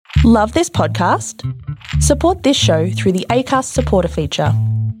Love this podcast? Support this show through the Acast supporter feature.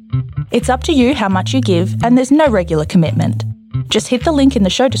 It's up to you how much you give, and there's no regular commitment. Just hit the link in the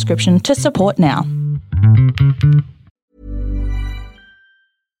show description to support now.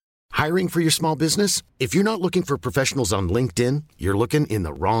 Hiring for your small business? If you're not looking for professionals on LinkedIn, you're looking in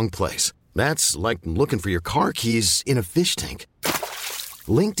the wrong place. That's like looking for your car keys in a fish tank.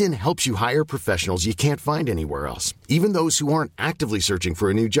 LinkedIn helps you hire professionals you can't find anywhere else, even those who aren't actively searching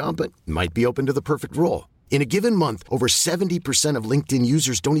for a new job but might be open to the perfect role. In a given month, over 70% of LinkedIn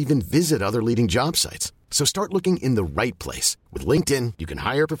users don't even visit other leading job sites. So start looking in the right place. With LinkedIn, you can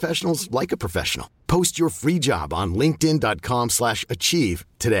hire professionals like a professional. Post your free job on linkedin.com/achieve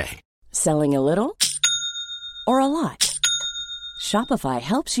today. Selling a little or a lot? Shopify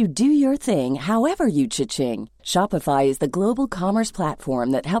helps you do your thing however you cha-ching. Shopify is the global commerce platform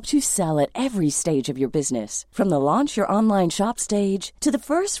that helps you sell at every stage of your business. From the launch your online shop stage to the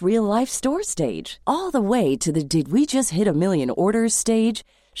first real-life store stage, all the way to the did we just hit a million orders stage.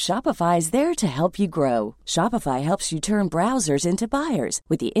 Shopify is there to help you grow. Shopify helps you turn browsers into buyers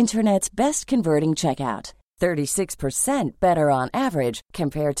with the internet's best converting checkout. 36% better on average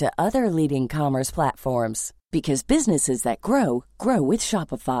compared to other leading commerce platforms. Because businesses that grow, grow with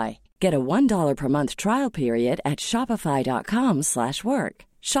Shopify. Get a $1 per month trial period at shopify.com/work.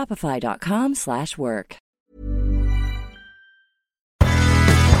 Shopify.com/work.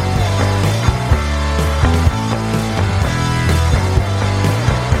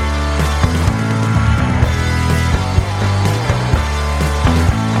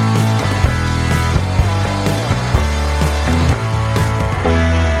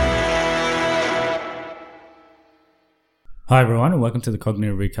 Hi everyone, and welcome to the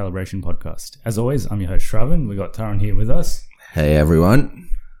Cognitive Recalibration Podcast. As always, I'm your host Shravan. We got Taran here with us. Hey everyone.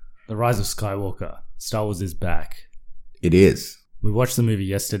 The Rise of Skywalker. Star Wars is back. It is. We watched the movie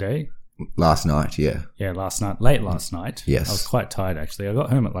yesterday. Last night, yeah. Yeah, last night. Late last night. Yes. I was quite tired actually. I got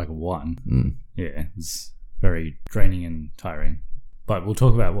home at like 1. Yeah, it was very draining and tiring. But we'll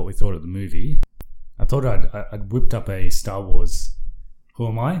talk about what we thought of the movie. I thought I'd whipped up a Star Wars Who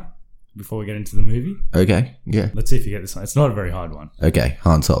Am I? Before we get into the movie. Okay, yeah. Let's see if you get this one. It's not a very hard one. Okay,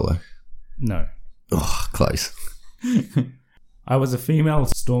 Han Solo. No. Oh, close. I was a female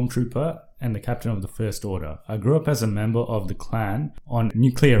stormtrooper and the captain of the First Order. I grew up as a member of the clan on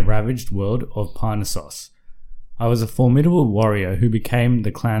nuclear-ravaged world of Parnassus. I was a formidable warrior who became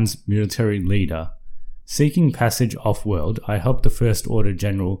the clan's military leader. Seeking passage off-world, I helped the First Order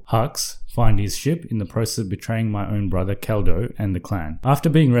General Hux find his ship in the process of betraying my own brother Keldo and the clan. After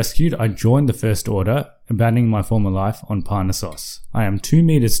being rescued, I joined the First Order, abandoning my former life on Parnassus. I am 2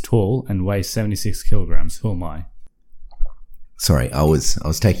 meters tall and weigh 76 kilograms. Who am I? Sorry, I was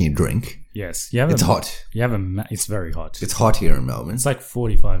taking a drink. Yes, it's hot. It's very hot. It's hot here in Melbourne. It's like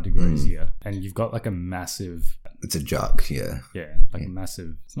 45 degrees here, and you've got like a massive. It's a jug, yeah. Yeah, like a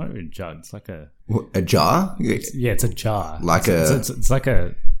massive. It's not even a jug. It's like a. A jar? It's a jar. Like it's like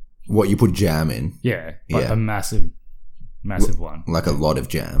a. What you put jam in? Yeah, like a massive one. Like a lot of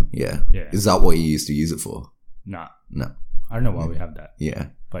jam. Yeah. Yeah. Is that what you used to use it for? No. I don't know why we have that. Yeah.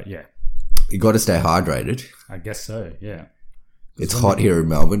 But yeah. You got to stay hydrated. I guess so. Yeah. It's hot here in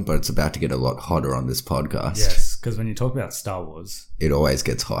Melbourne, but it's about to get a lot hotter on this podcast. Yes, because when you talk about Star Wars, it always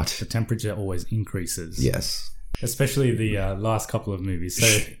gets hot. The temperature always increases. Yes. Especially the last couple of movies. So,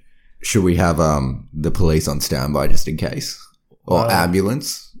 should we have the police on standby just in case, or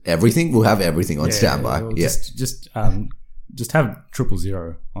ambulance? Everything. We'll have everything on standby. We'll just have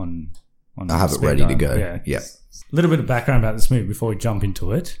 000 on. I have it ready to go. Yeah. A little bit of background about this movie before we jump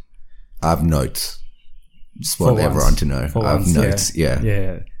into it. I have notes. Just want everyone to know. I have notes. Yeah.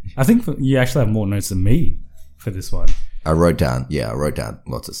 Yeah. I think you actually have more notes than me for this one. I wrote down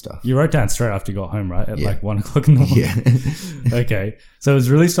lots of stuff. You wrote down straight after you got home, right? At like 1 o'clock in the morning. Yeah. Okay. So it was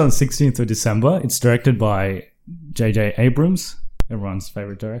released on 16th of December. It's directed by J.J. Abrams, everyone's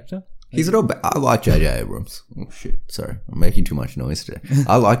favorite director. He's not bad. I like J.J. Abrams. Oh, shit. Sorry. I'm making too much noise today.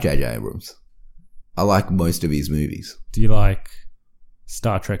 I like J.J. Abrams. I like most of his movies. Do you like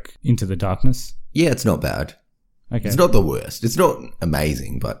Star Trek Into the Darkness? Yeah, it's not bad. Okay. It's not the worst. It's not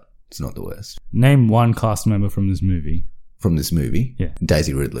amazing, but it's not the worst. Name one cast member from this movie. From this movie? Yeah.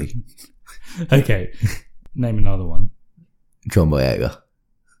 Daisy Ridley. Okay. Name another one. John Boyega.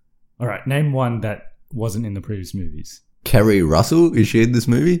 All right. Name one that wasn't in the previous movies. Kerry Russell? Is she in this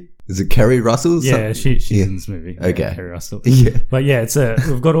movie? Is it Kerry Russell? Yeah, she's in this movie. Okay. Kerry Russell. Yeah. But yeah,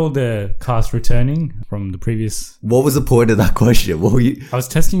 we've got all the cast returning from the previous. What was the point of that question? What were you? I was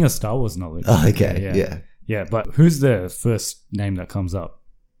testing your Star Wars knowledge. Oh, okay. Yeah. Yeah, but who's the first name that comes up?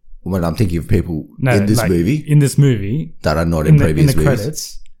 When I'm thinking of people in this movie. In this movie. That are not in previous movies. In the movies.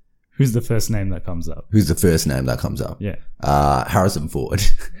 credits. Who's the first name that comes up? Who's the first name that comes up? Yeah. Harrison Ford.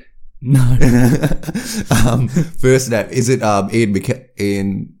 No. First name, is it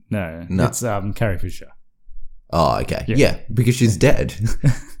Ian No. No. It's Carrie Fisher. Oh, okay. Yeah. Yeah, because she's dead.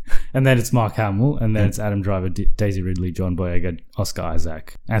 And then it's Mark Hamill, and then it's Adam Driver, Daisy Ridley, John Boyega, Oscar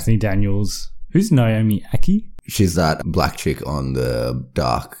Isaac, Anthony Daniels. Who's Naomi Aki? She's that black chick on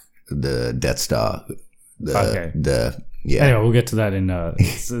the Death Star. Okay. Yeah. Anyway, we'll get to that in.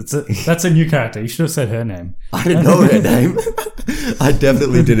 That's a new character. You should have said her name. I didn't know her name. I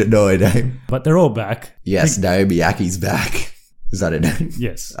definitely didn't know her name. But they're all back. Yes, Naomi Aki's back. Is that her name?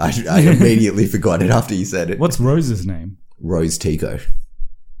 Yes. I immediately forgot it after you said it. What's Rose's name? Rose Tico.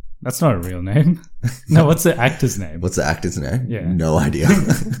 That's not a real name. No, what's the actor's name? What's the actor's name? Yeah. No idea.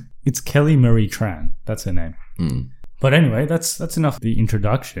 It's Kelly Marie Tran. That's her name. Mm. But anyway, that's enough of the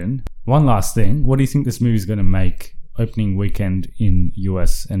introduction. One last thing. What do you think this movie's going to make opening weekend in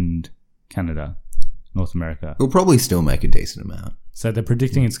US and Canada, North America? We'll probably still make a decent amount. So they're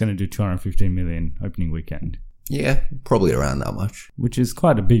predicting it's going to do 215 million opening weekend, Yeah, probably around that much. which is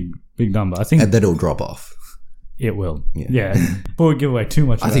quite a big number. I think And then it'll drop off. it will. Yeah. Yeah. Before we give away too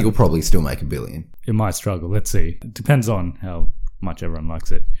much, I think it'll probably still make $1 billion. it might struggle. Let's see. It depends on how much everyone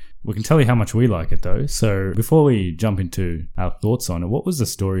likes it. We can tell you how much we like it though. So before we jump into our thoughts on it, what was the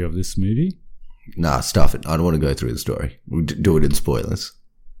story of this movie? Nah, stuff it. I don't want to go through the story. We'll do it in spoilers.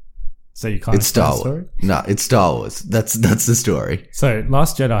 So you can't It's explain Star the Wars. story? No, it's Star Wars. That's the story. So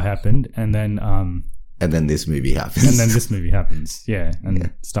Last Jedi happened, and then And then this movie happens. this movie happens. Yeah,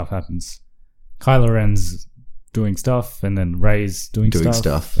 and stuff happens. Kylo Ren's doing stuff, and then Rey's doing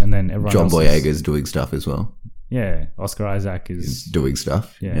stuff, and then everyone John else Boyega's doing stuff as well. Yeah, Oscar Isaac is Doing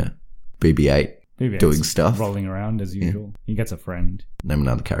stuff. Yeah. Yeah. BB-8 BB-8's doing stuff. rolling around as usual. He gets a friend, Name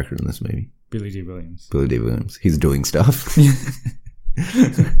another character in this movie. Billy D. Williams. Billy D. Williams. He's doing stuff.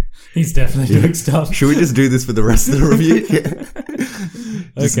 He's definitely doing stuff. Should we just do this for the rest of the review?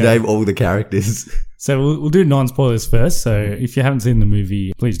 Just Okay. name all the characters. So we'll do non-spoilers first. So if you haven't seen the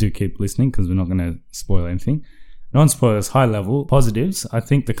movie, please do keep listening because we're not going to spoil anything. Non-spoilers, high level, positives. I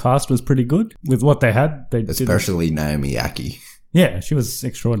think the cast was pretty good with what they had. They did, Especially Naomi Aki. yeah, she was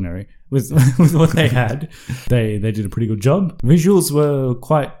extraordinary with with what they had. They did a pretty good job. Visuals were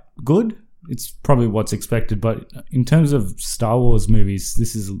quite good. It's probably what's expected, but in terms of Star Wars movies,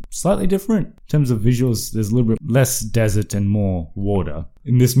 this is slightly different. In terms of visuals, there's a little bit less desert and more water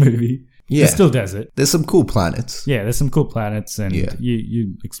in this movie. Yeah. There's still desert. There's some cool planets. Yeah, there's some cool planets, and Yeah.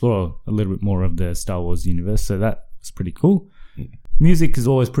 you explore a little bit more of the Star Wars universe, so that was pretty cool. Music is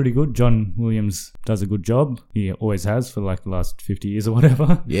always pretty good. John Williams does a good job. He always has for like the last 50 years or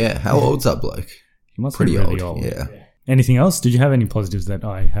whatever. Yeah. How old's that bloke? He must Pretty be really old. old. Yeah. Anything else? Did you have any positives that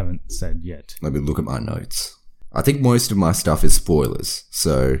I haven't said yet? Let me look at my notes. I think most of my stuff is spoilers,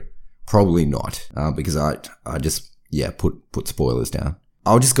 so probably not, because I just put spoilers down.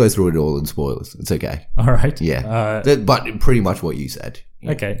 I'll just go through it all in spoilers. It's okay. All right. Yeah, but pretty much what you said.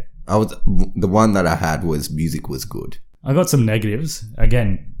 Yeah. Okay. The one that I had was music was good. I got some negatives.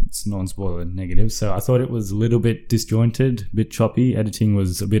 Again, it's non-spoiler negatives. So I thought it was a little bit disjointed, a bit choppy. Editing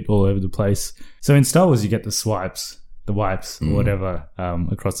was a bit all over the place. So in Star Wars, you get the wipes, or whatever,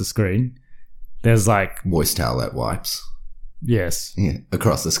 across the screen. There's like, Voice towelette wipes. yes, Yeah,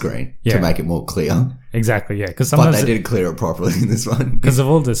 across the screen Yeah. to make it more clear. exactly, yeah. Because But sometimes they didn't clear it properly in this one. because of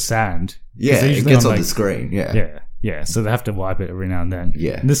all the sand. 'Cause Yeah, they're it usually gets on like- the screen. Yeah. Yeah. So they have to wipe it every now and then.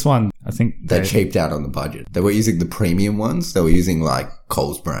 Yeah. And this one, I think They cheaped out on the budget. They were using the premium ones. They were using like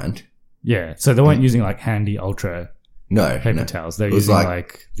Coles brand. yeah. So they weren't using like handy ultra No, paper no. towels. They were It was using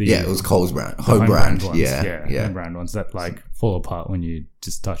like the yeah, it was Coles brand, the home brand. ones. Yeah, yeah, home brand ones that like fall apart when you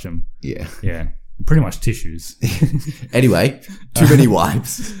just touch them. yeah. Yeah, pretty much tissues. Anyway, too many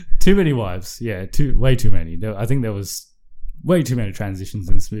wipes. Too many wives. Yeah, way too many. I think there was way too many transitions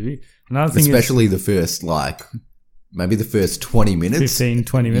in this movie. Another thing Especially the first maybe the first 20 is minutes. 15,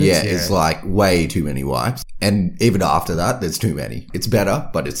 20 minutes. Yeah, it's like way too many wipes. And even after that, there's too many. It's better,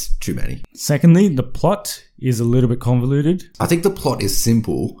 but it's too many. Secondly, the plot is a little bit convoluted. I think the plot is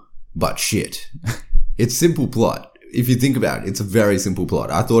simple, but shit. It's simple plot. If you think about it, it's a very simple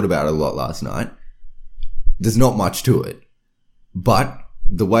plot. I thought about it a lot last night. There's not much to it. But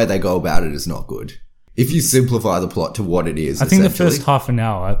the way they go about it is not good. If you simplify the plot to what it is, I think the essentially- first half an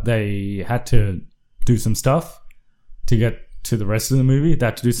hour, they had to do some stuff to get to the rest of the movie. They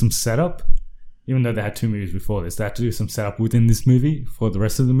had to do some setup. Even though they had 2 movies before this, they had to do some setup within this movie for the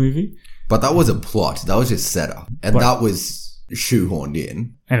rest of the movie. But that wasn't plot. That was just setup. And But- that was shoehorned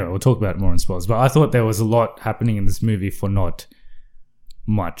in. Anyway, we'll talk about it more in spoilers. But I thought there was a lot happening in this movie for not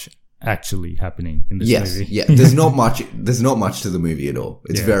much. actually happening in this Yes, movie. yeah. There's not much to the movie at all.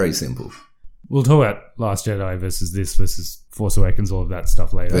 It's Yeah. very simple. We'll talk about Last Jedi versus Force Awakens, all of that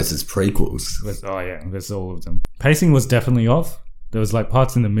stuff later. Versus prequels. Versus all of them. Pacing was definitely off. There was like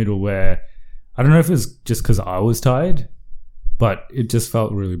parts in the middle where I don't know if it was just because I was tired, but it just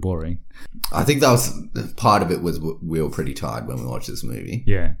felt really boring. I think that was part of it. Was we were pretty tired when we watched this movie.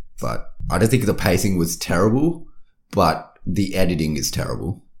 Yeah. But I don't think the pacing was terrible, but the editing is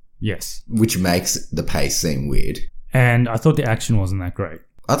terrible, Yes. which makes the pace seem weird. And I thought the action wasn't that great.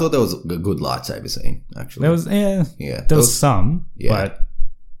 I thought there was a good lightsaber scene, actually. There was Yeah. there was some, Yeah.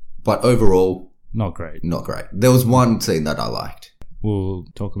 But overall, not great. not great. There was one scene that I liked. We'll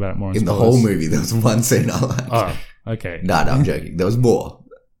talk about it more In the spoilers. whole movie, there was one scene I liked. Oh, okay. No, I'm joking. There was more.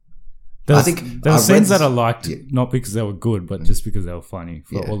 There was, I think there were I read scenes that this- I liked, yeah. not because they were good, but just because they were funny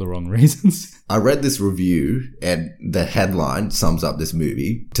for Yeah. all the wrong reasons. I read this review and the headline sums up this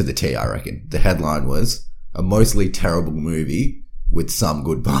movie to the T, I reckon. The headline was, a mostly terrible movie with some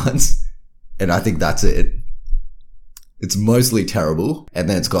good parts. And I think that's it. It's mostly terrible, and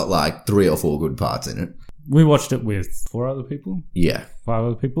then it's got like 3 or 4 good parts in it. We watched it with 4 other people, Yeah. 5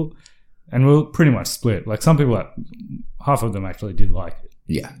 other people, and we were pretty much split. Like some people, half of them actually did like it.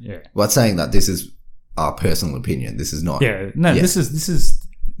 Yeah. Yeah. But saying that this is our personal opinion. This is not. Yeah. No, Yeah. this is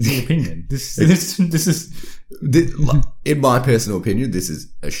the opinion. This is In my personal opinion, this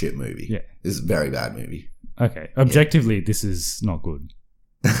is a shit movie. Yeah. This is a very bad movie. okay. Objectively, this is not good.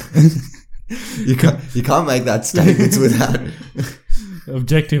 You can't make that statements without.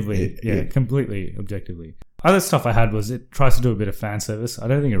 Objectively, yeah, completely objectively. Other stuff I had was it tries to do a bit of fan service. I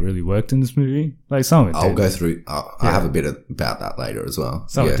don't think it really worked in this movie. Like some of it I'll did. go through. I have a bit about that later as well.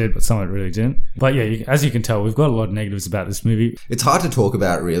 Some of it did, but some of it really didn't. But yeah, as you can tell, we've got a lot of negatives about this movie. It's hard to talk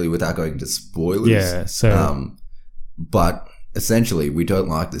about really without going into spoilers. Yeah, so but essentially, we don't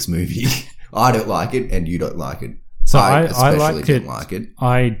like this movie. I don't like it, and you don't like it. So I I especially liked didn't it. like it.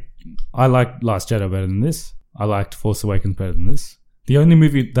 I liked Last Jedi better than this. I liked Force Awakens better than this. The only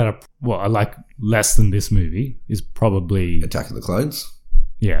movie that I like less than this movie is probably Attack of the Clones,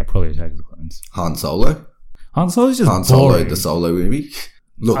 probably Attack of the Clones. Han Solo, Han Solo is just Han Solo, boring. the Solo movie.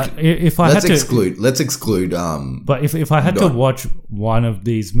 Look, If I let's had to exclude. Let's exclude. But if I had to watch one of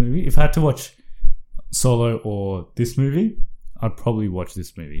these movies, if I had to watch Solo or this movie, I'd probably watch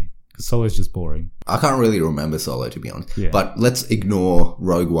this movie because Solo is just boring. I can't really remember Solo, to be honest. Yeah. But let's ignore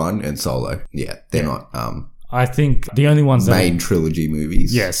Rogue One and Solo. Yeah, they're not I think the only ones that main trilogy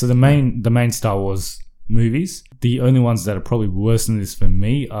movies. yeah, so the main Star Wars movies, the only ones that are probably worse than this for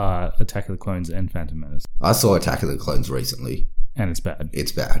me are Attack of the Clones and Phantom Menace, I saw Attack of the Clones recently. and it's bad.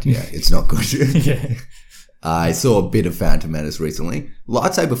 It's bad. Yeah, it's not good. Yeah, I saw a bit of Phantom Menace recently.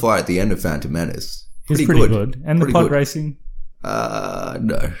 Lightsaber fight at the end of Phantom Menace. it's pretty good. And Pretty the pod good. racing,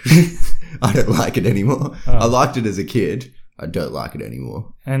 No. I don't like it anymore. I liked it as a kid. I don't like it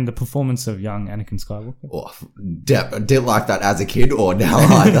anymore. and the performance of young Anakin Skywalker. Oh, I didn't like that as a kid or now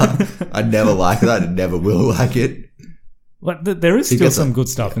either. I never liked that and never will like it. But there is still gets some good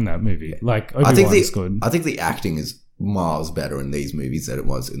stuff in that movie. Like I think Obi-Wan's good. I think the acting is miles better in these movies than it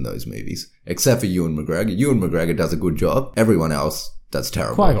was in those movies. Except for Ewan McGregor. Ewan McGregor does a good job. Everyone else does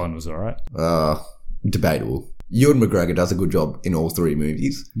terrible. Qui-Gon was alright. Debatable. Ewan McGregor does a good job in all 3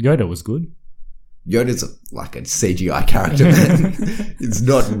 movies. Yoda was good. Yoda's like a CGI character, man. It's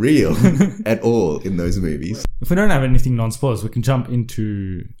not real at all in those movies. If we don't have anything non-spoilers, we can jump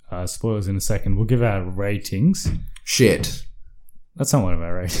into spoilers in a second. We'll give our ratings. Shit. That's not one of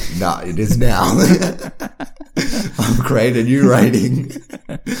our ratings. Nah, it is now. I've created a new rating.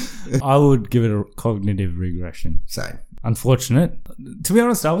 I would give it a cognitive regression. Same. Unfortunate. To be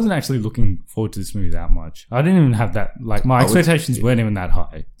honest, I wasn't actually looking forward to this movie that much. I didn't even have that, like, my expectations weren't even that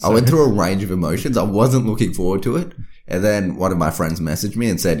high. I went through a range of emotions. I wasn't looking forward to it. And then one of my friends messaged me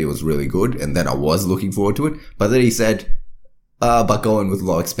and said it was really good. And then I was looking forward to it. But then he said, but going with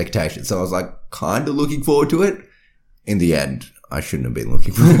low expectations. So I was like, kind of looking forward to it. In the end, I shouldn't have been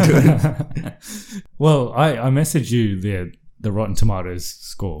looking forward to it. Well, I messaged you the Rotten Tomatoes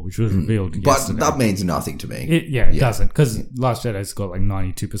score, which was revealed But yesterday. that means nothing to me. It doesn't, because Last Jedi's got like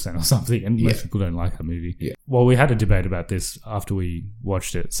 92% or something, and most people don't like that movie. Yeah. Well, we had a debate about this after we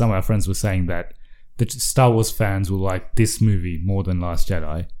watched it. Some of our friends were saying that the Star Wars fans will like this movie more than Last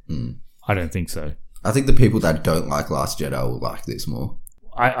Jedi. I don't think so. I think the people that don't like Last Jedi will like this more.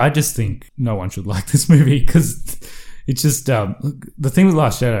 I just think no one should like this movie because it's just the thing with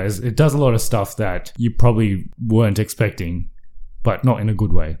Last Jedi is it does a lot of stuff that you probably weren't expecting, but not in a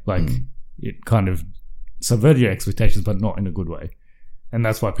good way. Like it kind of subverted your expectations, but not in a good way, and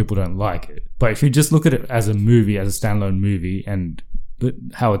that's why people don't like it. But if you just look at it as a movie, as a standalone movie, and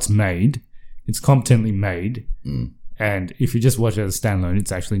how it's made. It's competently made. And if you just watch it as a standalone,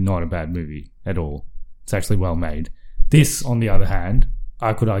 it's actually not a bad movie at all. It's actually well made. This, on the other hand,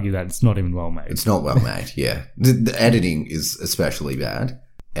 I could argue that it's not even well made. It's not well made, yeah. The editing is especially bad.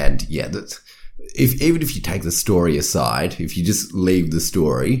 And yeah, even if you take the story aside, if you just leave the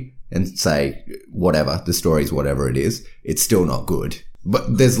story and say, whatever, the story's whatever it is, it's still not good.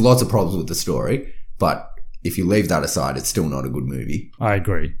 But there's lots of problems with the story. But if you leave that aside, it's still not a good movie. I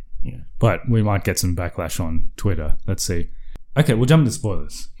agree. Yeah. But we might get some backlash on Twitter. Let's see. Okay, we'll jump into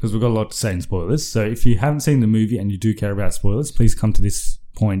spoilers because we've got a lot to say in spoilers. So if you haven't seen the movie and you do care about spoilers, please come to this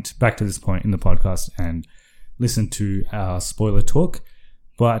point, back to this point in the podcast and listen to our spoiler talk.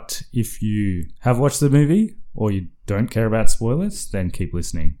 But if you have watched the movie or you don't care about spoilers, then keep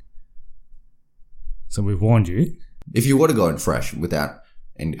listening. So we've warned you. If you want to go in fresh without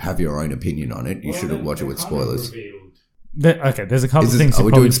and have your own opinion on it, you should watch it with spoilers. There's a couple of things. Are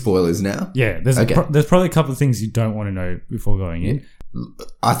we doing spoilers now? Yeah, there's probably a couple of things you don't want to know before going in.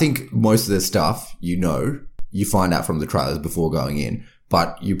 I think most of the stuff you find out from the trailers before going in,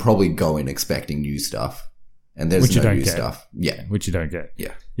 but you probably go in expecting new stuff, and there's no new stuff. Yeah, which you don't get.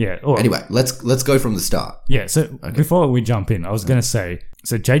 Yeah, yeah. Anyway, let's go from the start. Yeah. So before we jump in, I was going to say,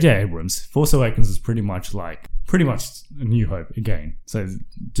 so J.J. Abrams, Force Awakens is pretty much A New Hope again. So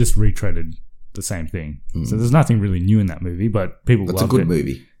just retreaded the same thing. So there's nothing really new in that movie, but people loved it. It's a good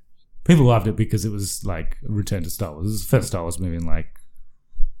movie. People loved it because it was like a return to Star Wars. It was the first Star Wars movie in like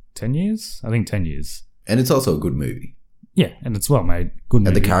 10 years? I think 10 years. And it's also a good movie. Yeah, and it's well made. Good movie.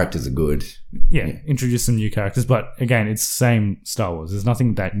 And the characters are good. Yeah, introduce some new characters, but again, it's the same Star Wars. There's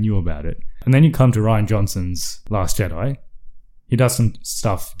nothing that new about it. And then you come to Rian Johnson's Last Jedi. He does some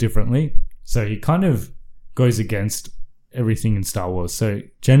stuff differently. So he kind of goes against everything in Star Wars. So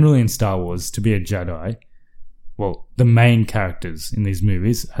generally in Star Wars, to be a Jedi, well, the main characters in these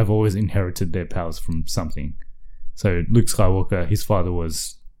movies have always inherited their powers from something. So Luke Skywalker, his father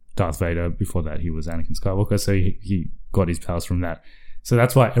was Darth Vader. Before that, he was Anakin Skywalker. So he got his powers from that. So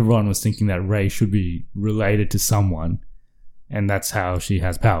that's why everyone was thinking that Rey should be related to someone, and that's how she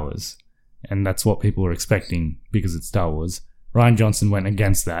has powers. And that's what people were expecting because it's Star Wars. Rian Johnson went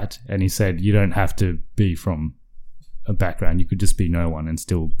against that, and he said, you don't have to be from a background. You could just be no one and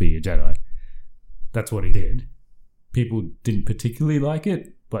still be a Jedi. That's what he did. People didn't particularly like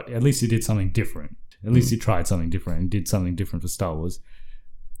it, but at least he did something different. At least he tried something different and did something different for Star Wars.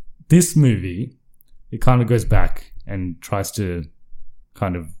 This movie, it kind of goes back and tries to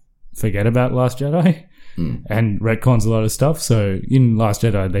kind of forget about Last Jedi and retcons a lot of stuff. So in Last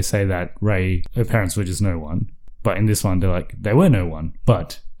Jedi, they say that Rey, her parents were just no one. But in this one, they're like, they were no one,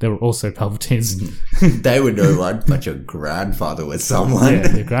 but they were also Palpatine's. They were no one, but your grandfather was someone.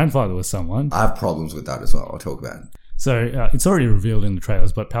 Yeah, your grandfather was someone. I have problems with that as well. I'll talk about it. So it's already revealed in the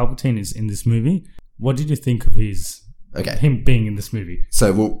trailers, but Palpatine is in this movie. What did you think of him being in this movie?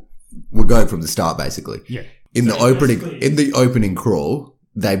 So we're going from the start, basically. Yeah. In the opening crawl,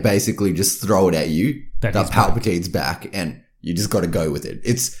 they basically just throw it at you that Palpatine's back, and you just got to go with it.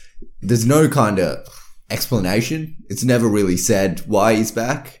 There's no kind of explanation. It's never really said why he's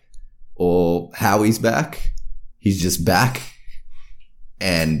back or how he's back. He's just back.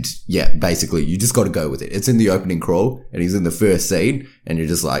 And yeah, basically you just got to go with it. It's in the opening crawl and he's in the first scene and you're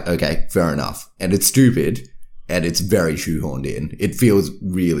just like, okay, fair enough. And it's stupid and it's very shoehorned in. It feels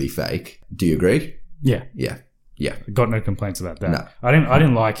really fake. Do you agree? Yeah. Yeah. Yeah. Got no complaints about that. No. I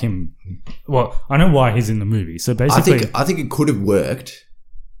didn't like him. Well, I know why he's in the movie. So basically I think it could have worked,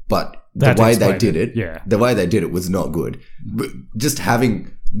 but the way they did it was not good. But just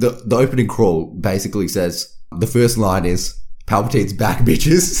having the opening crawl basically says, the first line is, Palpatine's back,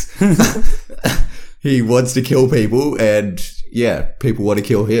 bitches. He wants to kill people and yeah, people want to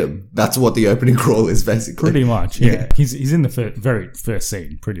kill him. That's what the opening crawl is basically. Pretty much, yeah. He's in the very first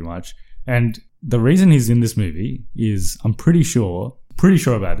scene, pretty much. And the reason he's in this movie is, I'm pretty sure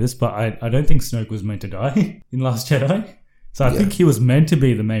about this, but I don't think Snoke was meant to die in Last Jedi. So I think he was meant to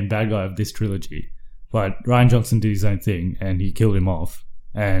be the main bad guy of this trilogy, but Rian Johnson did his own thing and he killed him off.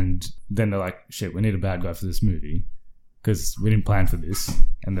 And then they're like, shit, we need a bad guy for this movie because we didn't plan for this.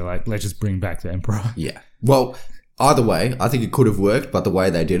 And they're like, let's just bring back the Emperor. Yeah. Well, either way, I think it could have worked, but the way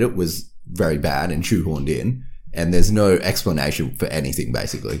they did it was very bad and shoehorned in. And there's no explanation for anything,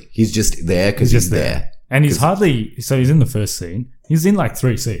 basically. He's just there because he's there. And he's he's in the first scene. He's in like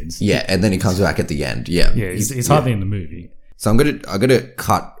 3 scenes. Yeah, and then he comes back at the end. Yeah. Yeah, he's hardly in the movie. So I'm gonna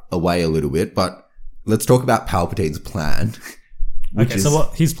cut away a little bit, but let's talk about Palpatine's plan. Okay, so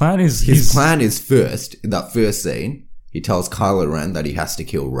what his plan is? His plan is first, in that first scene, he tells Kylo Ren that he has to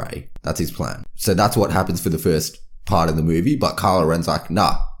kill Rey. That's his plan. So that's what happens for the first part of the movie, but Kylo Ren's like,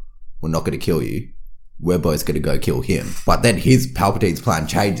 nah, we're not going to kill you. We're both going to go kill him. But then Palpatine's plan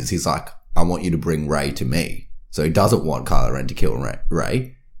changes. He's like, I want you to bring Rey to me. So he doesn't want Kylo Ren to kill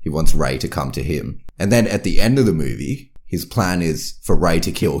Rey. He wants Rey to come to him. And then at the end of the movie, his plan is for Rey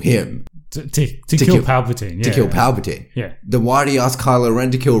to kill him. To kill Palpatine. Yeah. To kill Palpatine. Yeah. Then why do you ask Kylo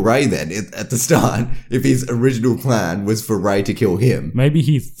Ren to kill Rey then at the start if his original plan was for Rey to kill him? Maybe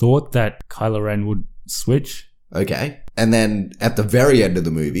he thought that Kylo Ren would switch. Okay. And then at the very end of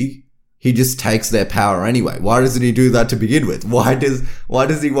the movie, he just takes their power anyway. Why doesn't he do that to begin with? Why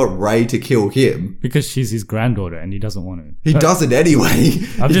does he want Rey to kill him? Because she's his granddaughter and he doesn't want to. He does it anyway.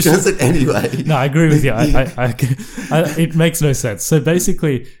 He does it anyway. No, I agree with you. It makes no sense. So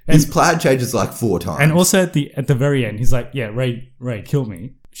basically, his plan changes like 4 times. And also at the very end, he's like, "Yeah, Rey, kill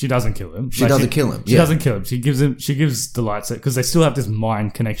me." She doesn't kill him. She doesn't kill him. She doesn't kill him. She gives the lightsaber because they still have this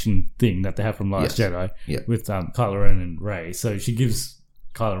mind connection thing that they have from Last Jedi with Kylo Ren and Rey. So she gives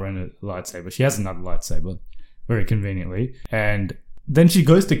Kylo Ren a lightsaber. She has another lightsaber, very conveniently, and then she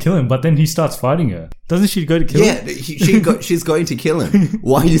goes to kill him. But then he starts fighting her. Doesn't she go to kill him? Yeah, she's going to kill him.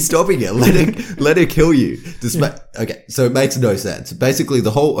 Why are you stopping her? Let her kill you. Okay, so it makes no sense. Basically,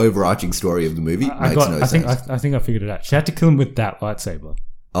 the whole overarching story of the movie makes no sense. I think I figured it out. She had to kill him with that lightsaber.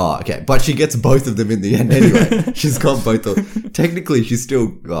 Oh, okay. But she gets both of them in the end anyway. She's got both of them. Technically, she's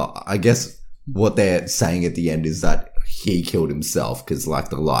still, I guess what they're saying at the end is that he killed himself because like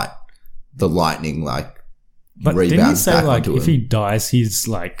the lightning like but rebounds didn't he say back like onto if him. he dies his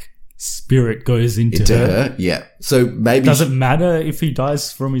like spirit goes into her? Yeah. So maybe does it matter if he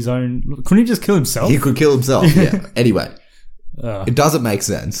dies from his own? Couldn't he just kill himself? He could kill himself. Yeah. Anyway, it doesn't make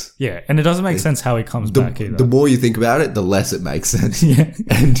sense. Yeah, and it doesn't make sense how he comes back either. The more you think about it, the less it makes sense. Yeah.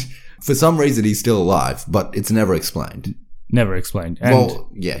 And for some reason, he's still alive, but it's never explained. Never explained. And well,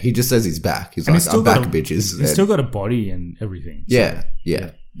 yeah, he just says he's back. He's like, I'm back, bitches. He's still got a body and everything. Yeah.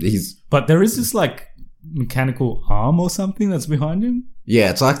 But there is this like mechanical arm or something that's behind him. Yeah,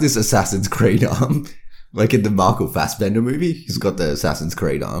 it's like this Assassin's Creed arm. Like in the Michael Fassbender movie, he's got the Assassin's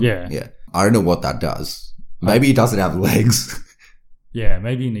Creed arm. Yeah. I don't know what that does. Maybe he doesn't have legs. Yeah,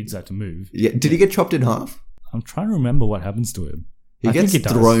 maybe he needs that to move. Yeah. Did he get chopped in half? I'm trying to remember what happens to him. He gets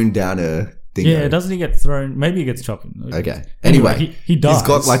thrown down a thing. Yeah, doesn't he get thrown? Maybe he gets chopped. Okay. Anyway, he dies. He's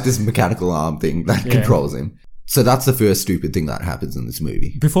got like this mechanical arm thing that controls him. So that's the first stupid thing that happens in this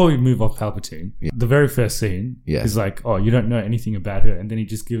movie. Before we move off Palpatine, the very first scene is like, oh, you don't know anything about her. And then he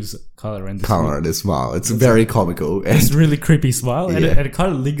just gives Kylo Ren a smile. It's very comical. It's a really creepy smile. And it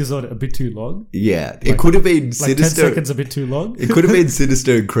kind of lingers on a bit too long. Yeah. It could have been sinister. Like 10 seconds a bit too long. It could have been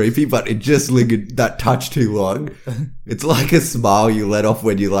sinister and creepy, but it just lingered that touch too long. It's like a smile you let off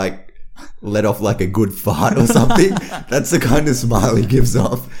when you let off like a good fart or something. That's the kind of smile he gives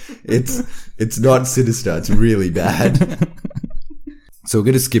off. It's not sinister. It's really bad. So we're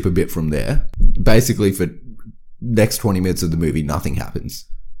going to skip a bit from there. Basically, for next 20 minutes of the movie, nothing happens.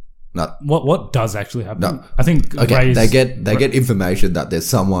 What does actually happen? No. I think they get information that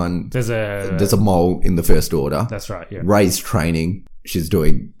there's a mole in the First Order. That's right. Yeah. Rey's training. She's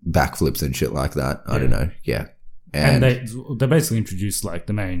doing backflips and shit like that. I don't know. Yeah. And they basically introduced like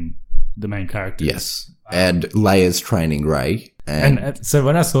the main characters. Yes. And Leia's training Rey. And so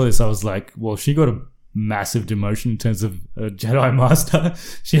when I saw this, I was like, well, she got a massive demotion in terms of a Jedi Master.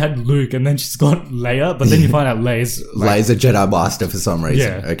 She had Luke and then she's got Leia, but then you find out Leia's a Jedi Master for some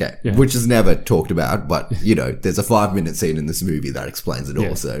reason. Yeah. Okay. Yeah. Which is never talked about, but there's a 5-minute scene in this movie that explains it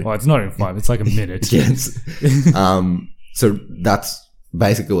all. So. Well, it's not even 5, it's like a minute. Yes. So that's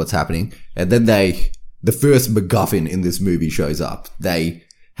basically what's happening. And then the first MacGuffin in this movie shows up. They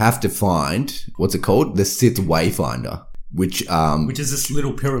have to find, what's it called? The Sith Wayfinder, which is this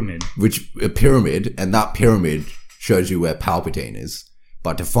little pyramid. A pyramid, and that pyramid shows you where Palpatine is.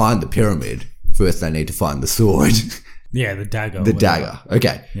 But to find the pyramid, first they need to find the sword. Yeah, the dagger. The dagger.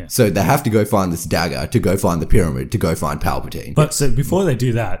 Okay. Yeah. So they have to go find this dagger to go find the pyramid to go find Palpatine. But so before they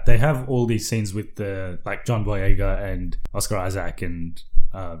do that, they have all these scenes with like John Boyega and Oscar Isaac and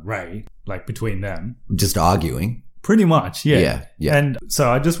Rey, like between them. Just arguing. Pretty much, yeah. Yeah. And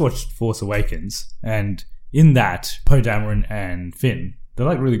so I just watched Force Awakens, and in that, Poe Dameron and Finn, they're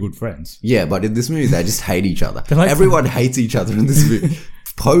like really good friends. Yeah, but in this movie, they just hate each other. Like Everyone hates each other in this movie.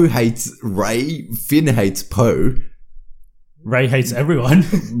 Poe hates Rey. Finn hates Poe. Rey hates everyone.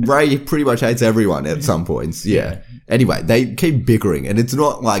 Rey pretty much hates everyone at some points. Yeah. Anyway, they keep bickering, and it's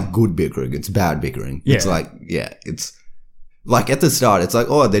not like good bickering. It's bad bickering. Yeah. It's like, it's like at the start, it's like,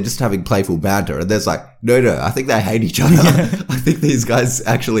 oh, they're just having playful banter. And there's like, no, I think they hate each other. I think these guys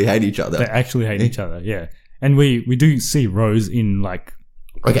actually hate each other. They actually hate each other, yeah. And we do see Rose in like...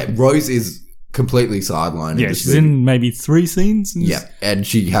 Okay, Rose is completely sidelined. Yeah, she's in maybe 3 scenes. Yeah, and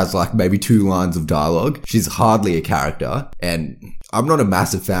she has like maybe 2 lines of dialogue. She's hardly a character, and I'm not a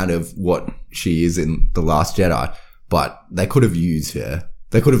massive fan of what she is in The Last Jedi, but they could have used her.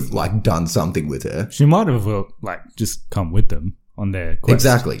 They could have like done something with her. She might have like just come with them on their quest.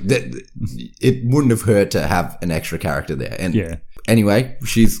 Exactly. It wouldn't have hurt to have an extra character there. And Yeah. anyway,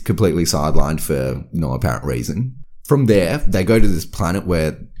 she's completely sidelined for no apparent reason. From there, they go to this planet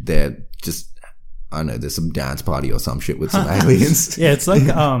where they're just, I don't know, there's some dance party or some shit with some aliens. Yeah, it's like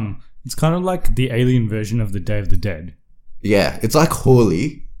it's kind of like the alien version of the Day of the Dead. Yeah, it's like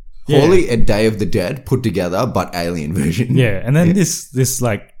Hawley. Yeah. Hawley and Day of the Dead put together, but alien version. Yeah, and then this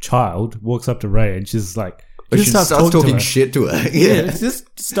like child walks up to Rey and she's like, She starts talking shit to her. Yeah,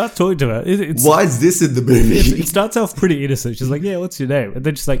 just start talking to her. Why is this in the movie? It starts off pretty innocent. She's like, "Yeah, what's your name?" And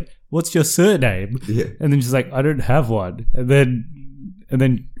then she's like, "What's your surname?" Yeah. And then she's like, "I don't have one." And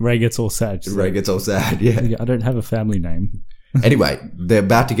then Rey gets all sad. She's Ray like, gets all sad, yeah. "Yeah, I don't have a family name." Anyway, they're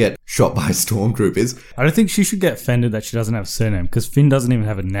about to get shot by stormtroopers. I don't think she should get offended that she doesn't have a surname because Finn doesn't even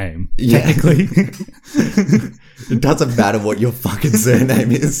have a name. Yeah. Technically. It doesn't matter what your fucking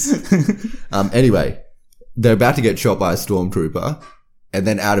surname is. Anyway, they're about to get shot by a stormtrooper, and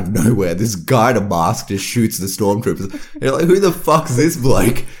then out of nowhere, this guy in a mask just shoots the stormtroopers. And you're like, who the fuck's this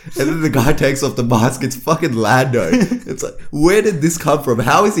bloke? And then the guy takes off the mask. It's fucking Lando. It's like, where did this come from?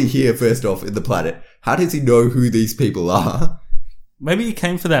 How is he here, first off, in the planet? How does he know who these people are? Maybe he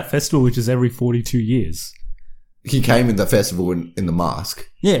came for that festival, which is every 42 years. He came in the festival in the mask.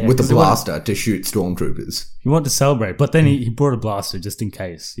 Yeah, with the 'cause he wanted- blaster to shoot stormtroopers. He wanted to celebrate, but then he brought a blaster just in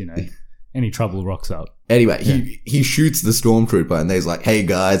case, any trouble rocks up. Anyway, he shoots the stormtrooper and he's like, hey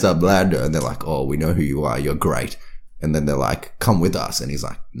guys, I'm Lando. And they're like, oh, we know who you are. You're great. And then they're like, come with us. And he's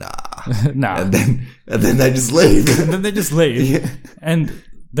like, nah. Nah. And then they just leave. And then they just leave. Yeah. And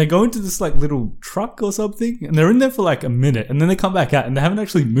they go into this like little truck or something, and they're in there for like a minute, and then they come back out, and they haven't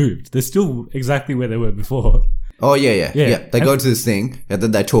actually moved. They're still exactly where they were before. Oh, yeah. Yeah. They go to this thing, and then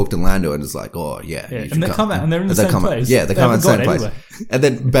they talk to Lando, and it's like, oh, yeah. Yeah, you should and they come out, and they're in the they same come out- place. Yeah, they They come out in the same haven't place. gone anywhere. And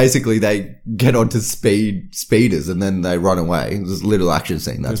then basically they get onto speeders, and then they run away. There's a little action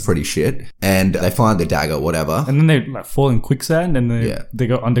scene that's pretty shit. And they find the dagger, whatever. And then they like fall in quicksand, and they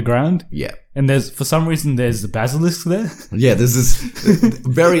go underground. Yeah. And for some reason, there's the basilisk there. Yeah, there's this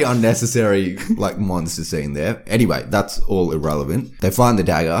very unnecessary like monster scene there. Anyway, that's all irrelevant. They find the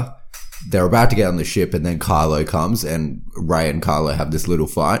dagger. They're about to get on the ship, and then Kylo comes, and Rey and Kylo have this little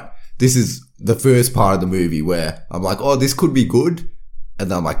fight. This is the first part of the movie where I'm like, oh, this could be good.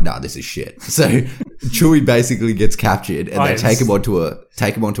 And then I'm like, nah, this is shit. So Chewie basically gets captured, and they take him onto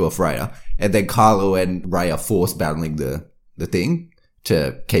a freighter. And then Kylo and Rey are force battling the thing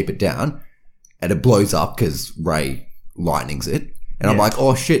to keep it down. And it blows up because Rey lightnings it. And I'm like,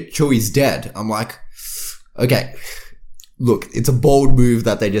 oh shit, Chewie's dead. I'm like, okay. Look, it's a bold move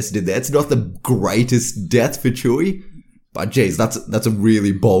that they just did there. It's not the greatest death for Chewie, but geez, that's a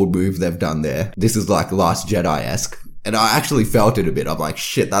really bold move they've done there. This is like Last Jedi-esque. And I actually felt it a bit. I'm like,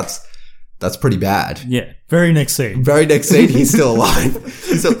 shit, that's pretty bad. Yeah. Very next scene. Very next scene, he's still alive.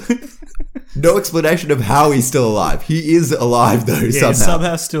 So, no explanation of how he's still alive. He is alive though, Yeah, somehow.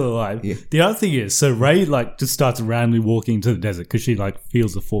 somehow still alive. Yeah. The other thing is, so Rey like just starts randomly walking into the desert because she like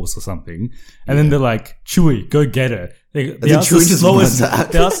feels the force or something, and then they're like, "Chewie, go get her." They then ask the Chewie just slowest. runs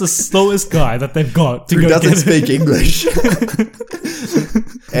out. They ask the slowest guy that they've got to Who go doesn't get her. speak English.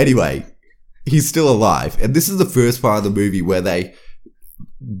 Anyway, he's still alive. And this is the first part of the movie where they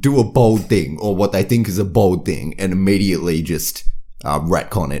do a bold thing, or what they think is a bold thing, and immediately just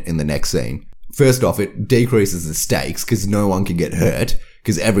retcon it in the next scene. First off, it decreases the stakes because no one can get hurt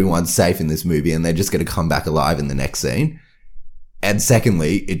because everyone's safe in this movie and they're just going to come back alive in the next scene. And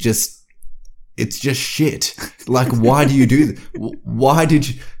secondly, it's just shit. Like, why do you do that? Why did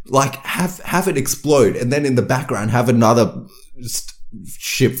you, like, have it explode and then in the background have another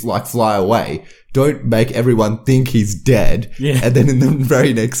ship, like, fly away? Don't make everyone think he's dead. Yeah. And then in the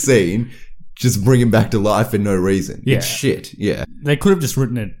very next scene, just bring him back to life for no reason. Yeah. It's shit. Yeah. They could have just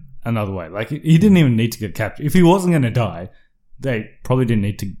written it another way. Like, he didn't even need to get captured. If he wasn't going to die, they probably didn't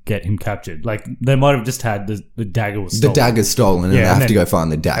need to get him captured. Like, they might have just had the dagger was stolen. The dagger's stolen and Yeah, they and have to then- go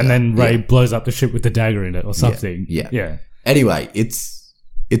find the dagger. And then Rey Yeah. blows up the ship with the dagger in it or something. Yeah. Anyway, it's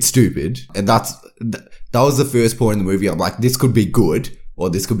stupid. And that was the first point in the movie. I'm like, this could be good or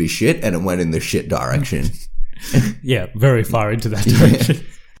this could be shit. And it went in the shit direction. Yeah, very far into that direction.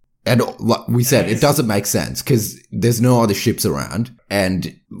 And like we said, it doesn't make sense because there's no other ships around.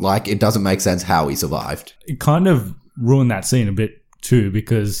 And like, it doesn't make sense how he survived. It kind of ruined that scene a bit too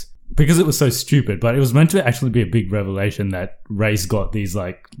because because it was so stupid, but it was meant to actually be a big revelation that Rey's got these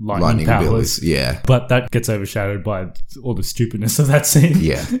like lightning powers. abilities. Yeah. But that gets overshadowed by all the stupidness of that scene.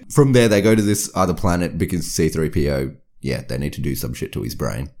 Yeah. From there, they go to this other planet because C-3PO, they need to do some shit to his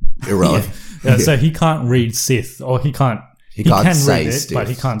brain. Irrelevant. Yeah, so he can't read Sith, or he can say read it, Sith. but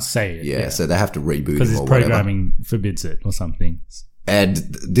he can't say it. Yeah, so they have to reboot him because his or whatever. programming forbids it or something. And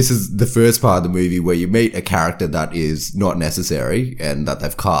this is the first part of the movie where you meet a character that is not necessary and that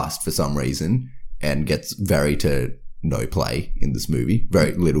they've cast for some reason and gets very to no play in this movie.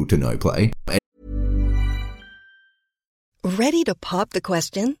 Very little to no play. Ready to pop the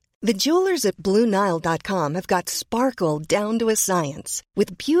question? The jewelers at BlueNile.com have got sparkle down to a science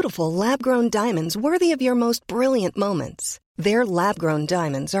with beautiful lab-grown diamonds worthy of your most brilliant moments. Their lab-grown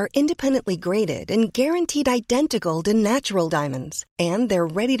diamonds are independently graded and guaranteed identical to natural diamonds. And they're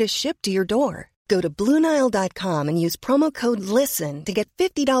ready to ship to your door. Go to BlueNile.com and use promo code LISTEN to get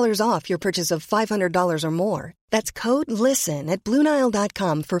 $50 off your purchase of $500 or more. That's code LISTEN at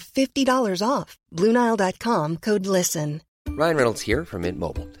BlueNile.com for $50 off. BlueNile.com, code LISTEN. Ryan Reynolds here from Mint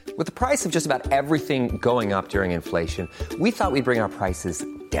Mobile. With the price of just about everything going up during inflation, we thought we'd bring our prices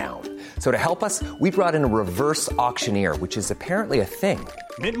down. So to help us, we brought in a reverse auctioneer, which is apparently a thing.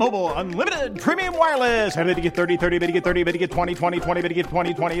 Mint Mobile Unlimited Premium Wireless. How to get 30, 30, bit to get 30, bit to get 20, 20, 20, bit to get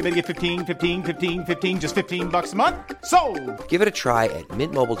 20, 20, bit to get 15, 15, 15, 15, just $15 a month? Sold! Give it a try at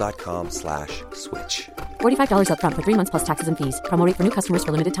mintmobile.com/switch. $45 up front for 3 months plus taxes and fees. Promo rate for new customers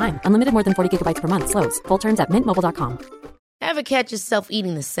for limited time. Unlimited more than 40 gigabytes per month. Slows full terms at mintmobile.com. Ever catch yourself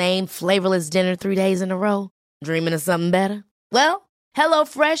eating the same flavorless dinner 3 days in a row? Dreaming of something better? Well,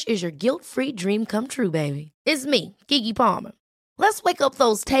 HelloFresh is your guilt-free dream come true, baby. It's me, Keke Palmer. Let's wake up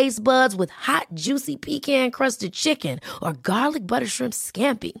those taste buds with hot, juicy pecan-crusted chicken or garlic butter shrimp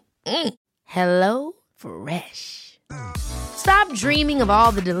scampi. HelloFresh. Stop dreaming of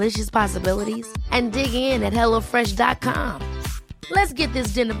all the delicious possibilities and dig in at HelloFresh.com. Let's get this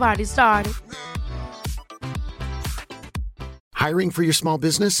dinner party started. Hiring for your small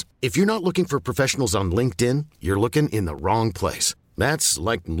business? If you're not looking for professionals on LinkedIn, you're looking in the wrong place. That's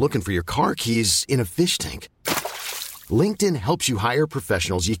like looking for your car keys in a fish tank. LinkedIn helps you hire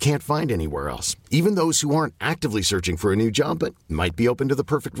professionals you can't find anywhere else, even those who aren't actively searching for a new job but might be open to the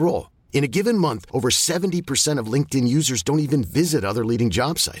perfect role. In a given month, over 70% of LinkedIn users don't even visit other leading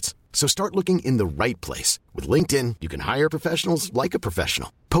job sites. So start looking in the right place. With LinkedIn, you can hire professionals like a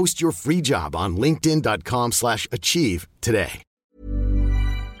professional. Post your free job on linkedin.com/achieve today.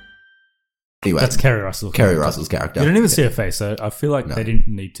 Anyway, that's Kerry Russell. Kerry Russell's character. You don't even see her face, so I feel like they didn't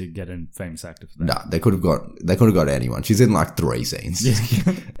need to get a famous actor for that. No, they could have got anyone. She's in like 3 scenes.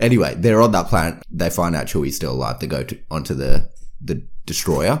 Anyway, they're on that planet. They find out Chewie's still alive. They go onto the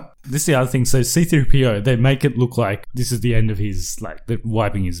destroyer. This is the other thing. So C-3PO, they make it look like this is the end of his, like, they're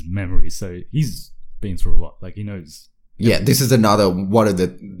wiping his memory. So he's been through a lot. Like, he knows. Yeah, this is another one of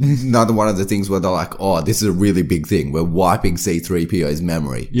the things where they're like, oh, this is a really big thing. We're wiping C-3PO's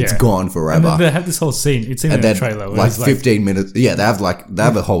memory. Yeah. It's gone forever. And then they have this whole scene. It's in the trailer. Like 15 minutes. Yeah, they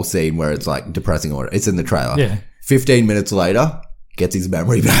have a whole scene where it's like depressing or it's in the trailer. Yeah. 15 minutes later, gets his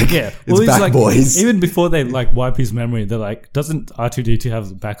memory back. Yeah. It's back, like, boys. Even before they like wipe his memory, they're like, doesn't R2-D2 have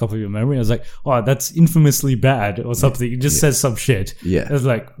the backup of your memory? I was like, oh, that's infamously bad or something. It just says some shit. Yeah. I was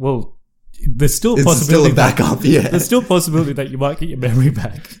like, well, there's still it's possibility still a backup, there's still possibility that you might get your memory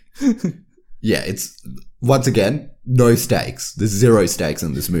back. Yeah, it's once again no stakes. There's 0 stakes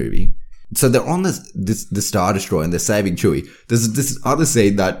in this movie. So they're on the Star Destroyer and they're saving Chewie. There's this other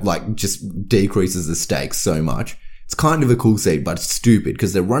scene that like just decreases the stakes so much. It's kind of a cool scene, but it's stupid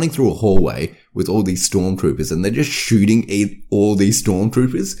because they're running through a hallway with all these stormtroopers and they're just shooting all these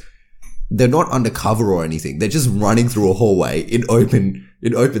stormtroopers. They're not undercover or anything. They're just running through a hallway in open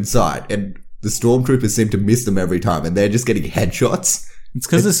sight, and the stormtroopers seem to miss them every time, and they're just getting headshots. It's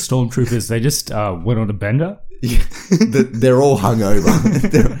because the stormtroopers, they just went on a bender. Yeah, they're all hungover.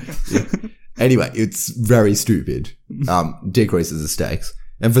 Anyway, it's very stupid. Decreases the stakes,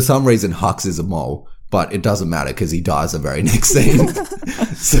 and for some reason, Hux is a mole. But it doesn't matter because he dies the very next scene.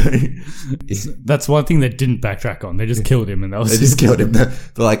 So that's one thing they didn't backtrack on. They just killed him, and they just killed him. They're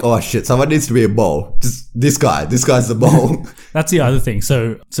like, oh shit, someone needs to be a mole. Just this guy. This guy's the mole. That's the other thing.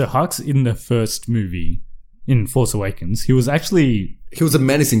 So Hux in the first movie, in Force Awakens, he was a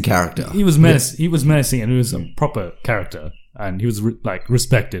menacing character. He was menacing, and he was a proper character, and he was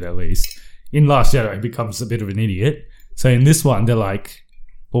respected at least. In Last Jedi, he becomes a bit of an idiot. So in this one, they're like,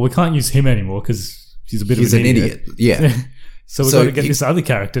 well, we can't use him anymore because he's an idiot. Yeah. So we've got to get this other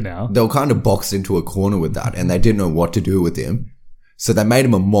character now. They were kind of boxed into a corner with that, and they didn't know what to do with him. So they made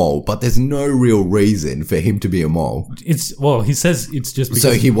him a mole, but there's no real reason for him to be a mole. He says it's just because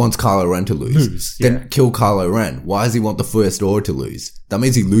So he wants Kylo Ren to lose. yeah. Then kill Kylo Ren. Why does he want the First Order to lose? That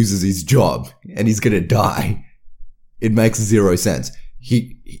means he loses his job and he's gonna die. It makes zero sense.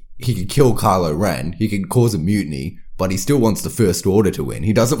 He could kill Kylo Ren. He could cause a mutiny, but he still wants the First Order to win.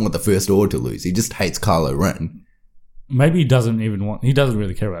 He doesn't want the First Order to lose. He just hates Kylo Ren. Maybe he doesn't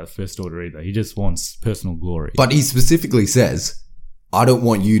really care about the First Order either. He just wants personal glory. But he specifically says, I don't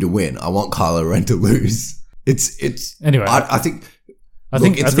want you to win. I want Kylo Ren to lose. Anyway. I think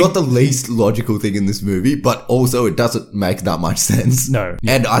it's not the least logical thing in this movie, but also it doesn't make that much sense. No.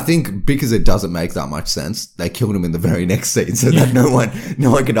 And I think because it doesn't make that much sense, they killed him in the very next scene so that no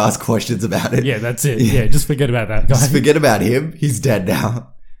one could ask questions about it. Yeah, that's it. Yeah, just forget about that guy. Just forget about him. He's dead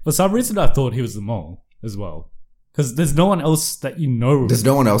now. For some reason, I thought he was the mole as well. Because there's no one else that you know. There's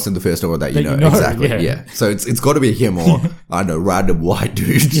no one else in the First Order that you know. Exactly. Yeah. So it's got to be him or, I don't know, random white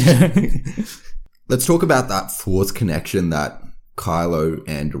dude. Yeah. Let's talk about that Force connection that Kylo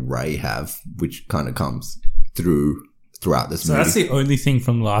and Rey have, which kind of comes throughout this movie. So that's the only thing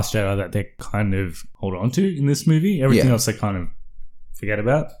from Last Jedi that they kind of hold on to in this movie. Everything else they kind of forget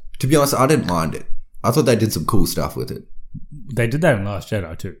about. To be honest, I didn't mind it. I thought they did some cool stuff with it. They did that in Last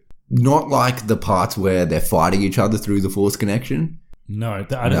Jedi too. Not like the parts where they're fighting each other through the Force connection. No, I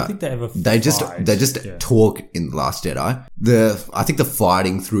don't think they ever They just talk in The Last Jedi. I think the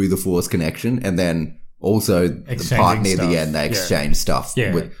fighting through the Force connection, and then also the part near the end, they exchange stuff.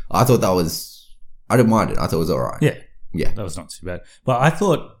 Yeah. I thought that was... I didn't mind it. I thought it was alright. Yeah. Yeah. That was not too bad. But I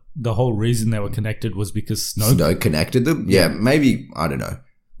thought the whole reason they were connected was because Snoke connected them? Yeah, maybe. I don't know.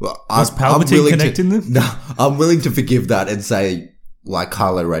 Well, was Palpatine connecting them? No, I'm willing to forgive that and say... Like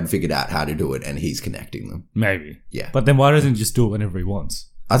Kylo Ren figured out how to do it and he's connecting them. Maybe. Yeah. But then why doesn't he just do it whenever he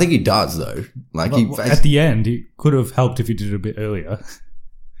wants? I think he does though. Like at the end, he could have helped if he did it a bit earlier.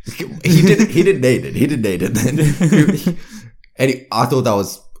 He didn't need it then. And I thought that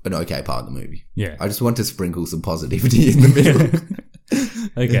was an okay part of the movie. Yeah. I just want to sprinkle some positivity in the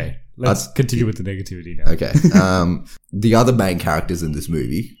middle. Okay. Let's continue with the negativity now. Okay. The other main characters in this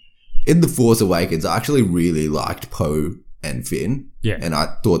movie, in The Force Awakens, I actually really liked Poe and Finn. Yeah. And I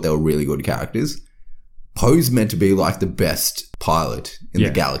thought they were really good characters. Poe's meant to be like the best pilot in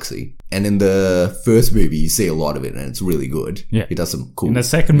the galaxy. And in the first movie, you see a lot of it and it's really good. Yeah. He does some cool... In the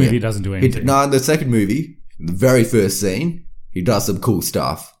second movie, he doesn't do anything. In the second movie, the very first scene, he does some cool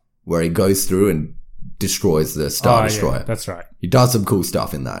stuff where he goes through and destroys the Star Destroyer. Yeah, that's right. He does some cool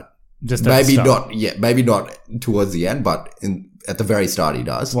stuff in that. Just maybe not towards the end, but at the very start he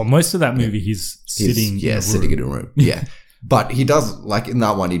does. Well, most of that movie he's sitting in a room. Yeah. But he does, like, in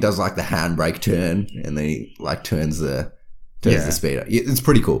that one, he does, like, the handbrake turn, and then he, like, turns the speeder. It's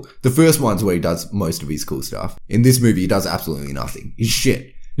pretty cool. The first one's where he does most of his cool stuff. In this movie, he does absolutely nothing. He's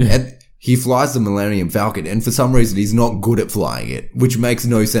shit. Yeah. And he flies the Millennium Falcon, and for some reason, he's not good at flying it, which makes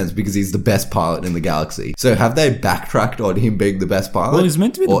no sense because he's the best pilot in the galaxy. So have they backtracked on him being the best pilot? Well, he's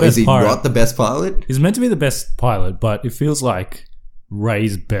meant to be the best pilot. Or is he not the best pilot? He's meant to be the best pilot, but it feels like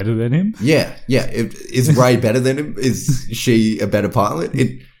Rey's better than him. Yeah. Is Rey better than him? Is she a better pilot?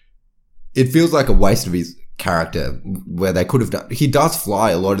 It feels like a waste of his character where they could have done... He does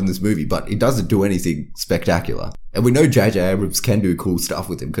fly a lot in this movie, but he doesn't do anything spectacular. And we know J.J. Abrams can do cool stuff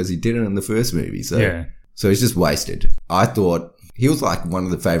with him because he did it in the first movie. So he's just wasted. I thought he was like one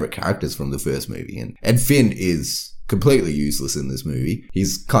of the favorite characters from the first movie. And Finn is completely useless in this movie.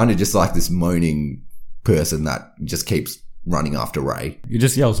 He's kind of just like this moaning person that just keeps running after Rey. He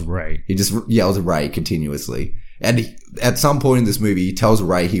just yells Rey. He just yells Rey continuously. And at some point in this movie, he tells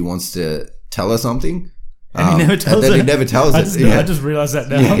Rey he wants to tell her something. And he never tells her. He never tells her. I just realized that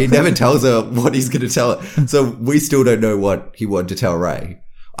now. Yeah, he never tells her what he's going to tell her. So we still don't know what he wanted to tell Rey.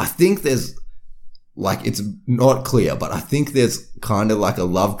 I think there's, like, it's not clear, but I think there's kind of like a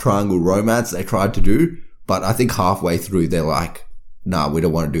love triangle romance they tried to do. But I think halfway through, they're like, nah, we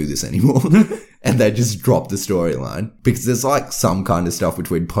don't want to do this anymore. And they just drop the storyline because there's like some kind of stuff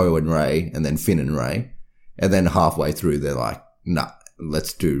between Poe and Rey and then Finn and Rey. And then halfway through, they're like, nah,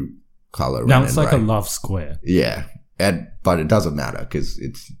 let's do Kylo Ren. Now it's like Rey. a love square. Yeah. But it doesn't matter because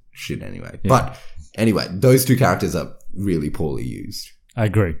it's shit anyway. Yeah. But anyway, those two characters are really poorly used. I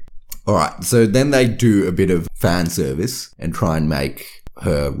agree. All right. So then they do a bit of fan service and try and make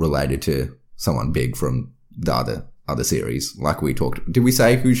her related to someone big from the other series. Like we talked. Did we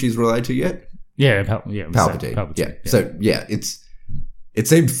say who she's related to yet? Yeah, Palpatine. Yeah. So yeah, it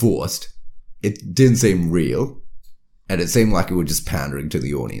seemed forced. It didn't seem real, and it seemed like it was just pandering to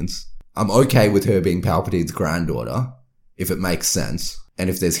the audience. I'm okay with her being Palpatine's granddaughter if it makes sense and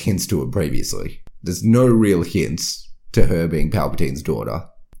if there's hints to it previously. There's no real hints to her being Palpatine's daughter.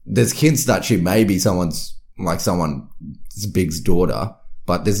 There's hints that she may be someone's big's daughter,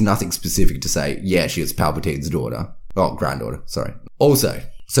 but there's nothing specific to say, yeah, she is Palpatine's daughter. Oh, granddaughter, sorry. Also,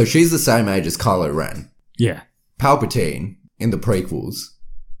 so she's the same age as Kylo Ren. Yeah. Palpatine, in the prequels,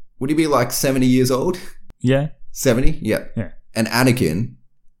 would he be like 70 years old? Yeah. 70? Yeah. Yeah. And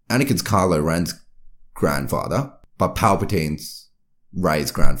Anakin's Kylo Ren's grandfather, but Palpatine's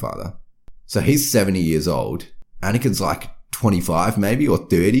Rey's grandfather. So he's 70 years old. Anakin's like 25 maybe, or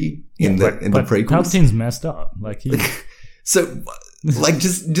 30 in the prequels. Palpatine's messed up. Like he... So, like,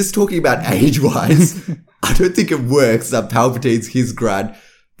 just talking about age-wise, I don't think it works that Palpatine's his grad.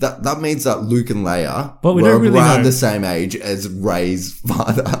 That means that Luke and Leia were around the same age as Rey's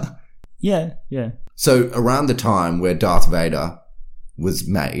father. Yeah, yeah. So around the time where Darth Vader was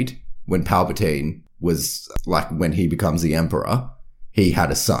made, when Palpatine was, like, when he becomes the Emperor, he had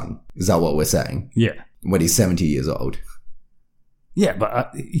a son. Is that what we're saying? Yeah. When he's 70 years old. Yeah,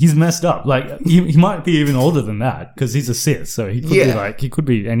 but he's messed up. Like, he might be even older than that, because he's a Sith, so he could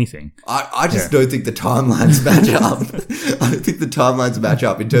be anything. I just don't think the timelines match up. I don't think the timelines match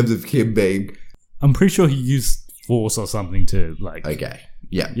up in terms of him being... I'm pretty sure he used Force or something to, like... Okay.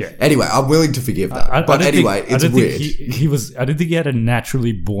 Yeah. Yeah. Anyway, I'm willing to forgive that. It's weird. I don't think he had a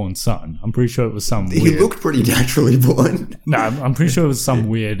naturally born son. I'm pretty sure it was some weird... He looked pretty naturally born. No, I'm pretty sure it was some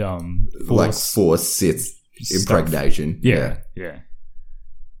weird Force... Like Force Sith impregnation. Yeah.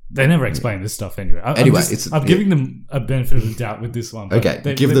 They never explain this stuff anyway. I'm giving them a benefit of the doubt with this one. Okay,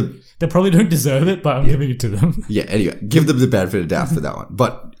 they probably don't deserve it, but I'm giving it to them. Yeah, anyway, give them the benefit of the doubt for that one.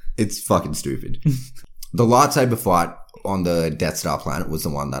 But it's fucking stupid. The lightsaber fight on the Death Star planet was the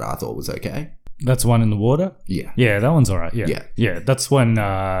one that I thought was okay. That's one in the water? Yeah. Yeah, that one's alright. Yeah, that's when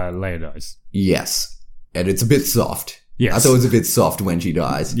Leia dies. Yes. And it's a bit soft. Yes. I thought it was a bit soft when she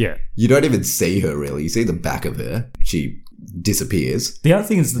dies. Yeah. You don't even see her really. You see the back of her. She disappears. The other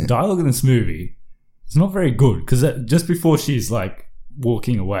thing is the dialogue in this movie is not very good, because just before she's like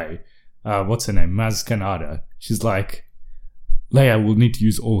walking away, what's her name? Maz Kanata. She's like, Leia will need to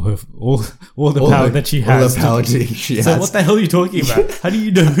use all the power that she has. All the power she has. So what the hell are you talking about? How do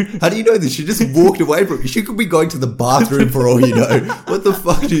you know? How do you know this? She just walked away from it. She could be going to the bathroom for all you know. What the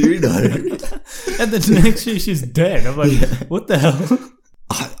fuck do you know? And the next year she's dead. I'm like, what the hell?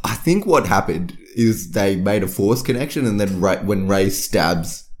 I think what happened is they made a Force connection, and then when Rey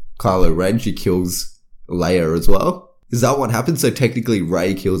stabs Kylo Ren, she kills Leia as well. Is that what happened? So technically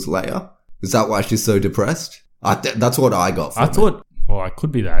Rey kills Leia? Is that why she's so depressed? That's what I got from it. Well, it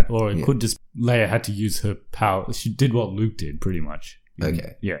could be that, or it could just, Leia had to use her power. She did what Luke did, pretty much.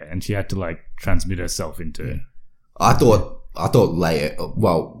 Okay. Yeah, and she had to, like, transmit herself into... Yeah. I thought Leia,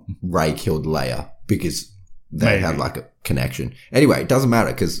 well, Rey killed Leia because they had, like, a connection. Anyway, it doesn't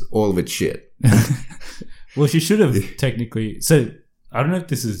matter because all of it's shit. Well, she should have technically... So, I don't know if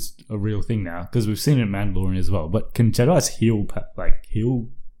this is a real thing now, because we've seen it in Mandalorian as well, but can Jedi's heal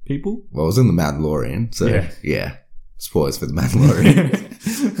people? Well, it was in the Mandalorian, so yeah. Spoilers for the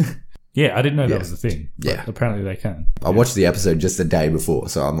Mandalorian. Yeah, I didn't know that was a thing. Yeah, apparently they can. I watched the episode just the day before,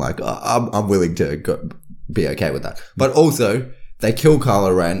 so I'm like, I'm willing to be okay with that. But also, they kill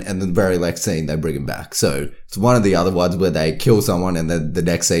Kylo Ren, and the very next scene they bring him back. So it's one of the other ones where they kill someone, and then the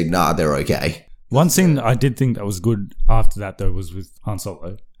next scene, they're okay. One scene I did think that was good after that though was with Han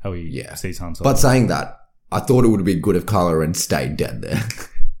Solo, how he sees Han Solo. But saying that, I thought it would have been good if Kylo Ren stayed dead there.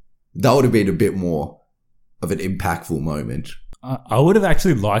 That would have been a bit more of an impactful moment. I would have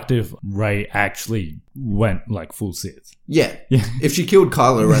actually liked if Rey actually went like full Sith. Yeah. If she killed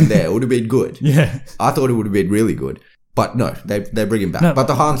Kylo Ren there, it would have been good. Yeah. I thought it would have been really good. But no, they bring him back. No, but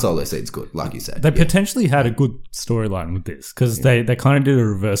the Han Solo scene's good, like you said. They potentially had a good storyline with this, because they kind of did a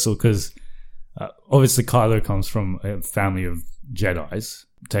reversal, because obviously Kylo comes from a family of Jedis,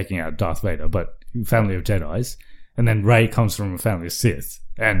 taking out Darth Vader, but family of Jedis. And then Rey comes from a family of Sith.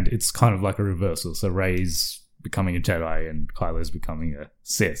 And it's kind of like a reversal. So Rey's becoming a Jedi and Kylo's becoming a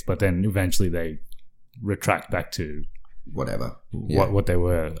Sith. But then eventually they retract back to whatever. What they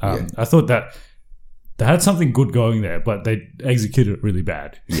were. I thought that they had something good going there, but they executed it really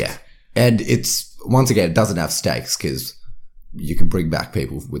bad. Yeah. And it's, once again, it doesn't have stakes because you can bring back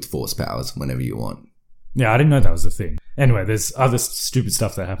people with Force powers whenever you want. Yeah, I didn't know that was a thing. Anyway, there's other stupid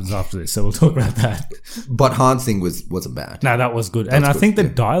stuff that happens after this, so we'll talk about that. But Han's thing wasn't bad. No, that was good. And I think the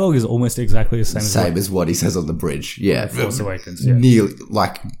dialogue is almost exactly the same as what he says on the bridge. Yeah. Force Awakens, yeah. Nearly,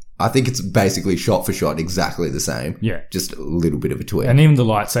 like, I think it's basically shot for shot exactly the same. Yeah. Just a little bit of a tweak. And even the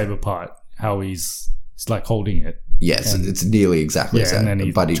lightsaber part, how he's like holding it. Yes, it's nearly exactly the same. And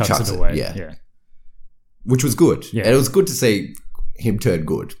then he chucks it away. Yeah. Which was good. Yeah. And it was good to see him turn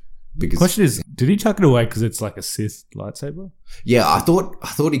good. Because Question is, did he chuck it away because it's like a Sith lightsaber? yeah, I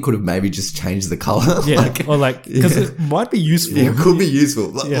thought he could have maybe just changed the color. Yeah, because it might be useful. It could be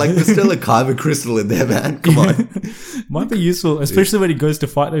useful. Yeah. Like there's still a kyber crystal in there, man. Come on. Might be useful, especially when he goes to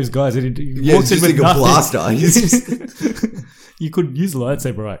fight those guys and he Yeah, walks it's in just with like a nothing. blaster. He's just... You could use a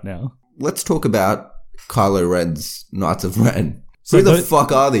lightsaber right now. Let's talk about Kylo Ren's Knights of Ren. So Who the those-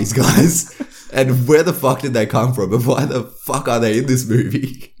 fuck are these guys? And where the fuck did they come from? And why the fuck are they in this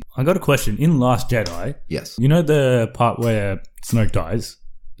movie? I got a question. In Last Jedi, Yes. you know the part where Snoke dies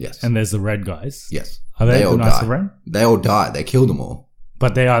Yes. and there's the red guys? Yes. Are they the all Knights die. of Ren? They all died. They killed them all.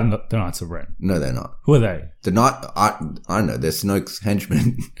 But they are not the Knights of Ren. No, they're not. Who are they? I don't know. They're Snoke's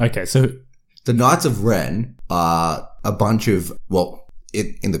henchmen. Okay, so The Knights of Ren are a bunch of, well,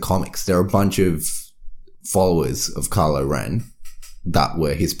 in the comics, they're a bunch of followers of Kylo Ren that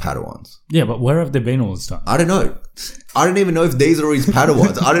were his Padawans. yeah, but where have they been all this time? I don't know. I don't even know if these are his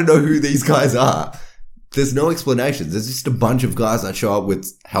Padawans. I don't know who these guys are. There's no explanation. There's just a bunch of guys that show up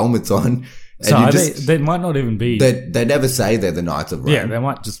with helmets on. And So you are just, they might not even be. they never say they're the Knights of Ren. Yeah, they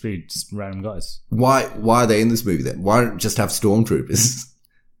might just be just random guys. Why are they in this movie then? Why don't just have stormtroopers?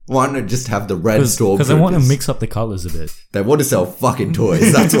 Why not just have the red stormtroopers? Because they want to mix up the colors a bit. They want to sell fucking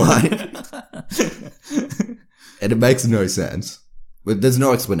toys. That's why. And it makes no sense. But there's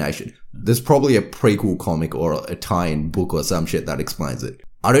no explanation. There's probably a prequel comic or a tie-in book or some shit that explains it.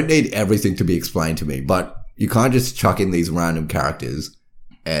 I don't need everything to be explained to me, but you can't just chuck in these random characters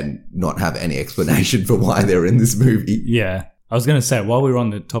and not have any explanation for why they're in this movie. Yeah. I was going to say, while we were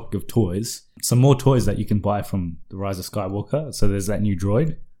on the topic of toys, some more toys that you can buy from The Rise of Skywalker. So there's that new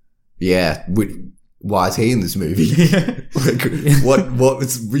droid. Yeah. Why is he in this movie? Like, what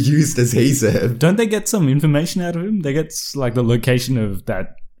was used as he served? Don't they get some information out of him? They get like the location of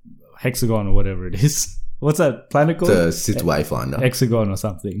that hexagon or whatever it is. What's that planet called? The Sith Wayfinder. Hexagon or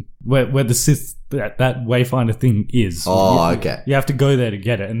something. Where the Sith, that Wayfinder thing is. Oh, okay. You have to go there to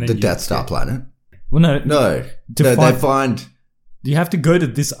get it. And then The you- Death Star planet. Well, no. No. To No, find- they find... You have to go to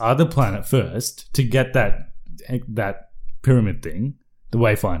this other planet first to get that pyramid thing, the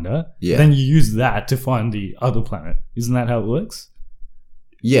Wayfinder. Yeah. Then you use that to find the other planet. Isn't that how it works?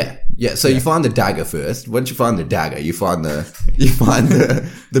 Yeah. So you find the dagger first. Once you find the dagger, you find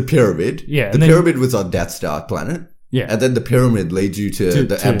the pyramid. Yeah, The and then- pyramid was on Death Star planet. Yeah. And then the pyramid leads you to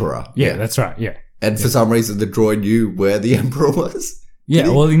the Emperor. Yeah, that's right. Yeah. And for some reason, the droid knew where the Emperor was. Yeah,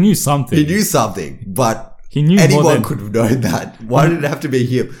 well, he knew something. He knew something, but He knew more anyone than- could have known that. Why did it have to be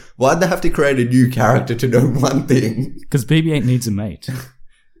him? Why did they have to create a new character to know one thing? Because BB-8 needs a mate.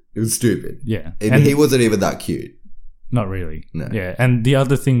 It was stupid. Yeah. And he wasn't even that cute. Not really. No. Yeah. And the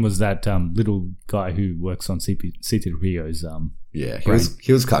other thing was that little guy who works on C-3PO's Yeah, Brain.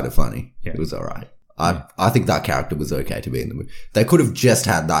 he was kind of funny. Yeah. It was alright. I think that character was okay to be in the movie. They could have just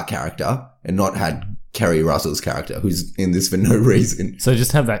had that character and not had Kerry Russell's character, who's in this for no reason. So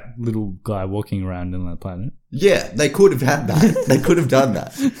just have that little guy walking around on that planet. Yeah, they could have had that. They could have done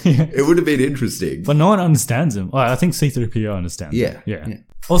that. Yeah. It would have been interesting. But no one understands him. Oh, I think C-3PO understands Yeah, him. Yeah. yeah.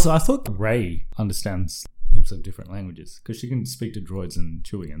 Also, I thought Rey understands heaps of different languages because she can speak to droids and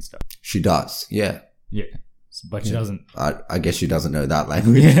Chewie and stuff. She does, yeah. Yeah. But she doesn't. I guess she doesn't know that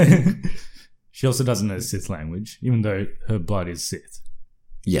language. Yeah. She also doesn't know Sith language, even though her blood is Sith.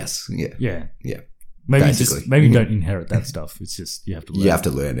 Yes, yeah. Yeah. Yeah. Maybe Basically. maybe you don't inherit that stuff. It's just you have to learn. You have to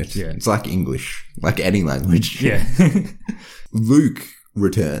learn it. Yeah. It's like English, like any language. Yeah. Luke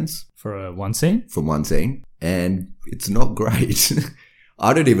returns For one scene? from one scene, and it's not great.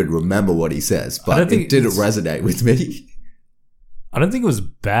 I don't even remember what he says, I but don't think it didn't it's- resonate with me. I don't think it was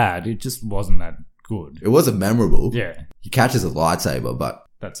bad. It just wasn't that good. It wasn't memorable. Yeah. He catches a lightsaber, but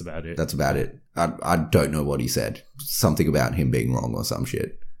That's about it. that's about it. I don't know what he said. Something about him being wrong or some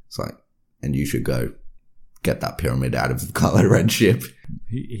shit. It's like, and you should go get that pyramid out of Kylo Ren's ship.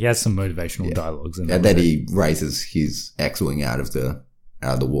 He has some motivational dialogues. In And there. then he raises his X-wing out of the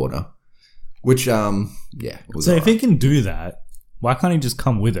water, which was So if he alright. can do that, why can't he just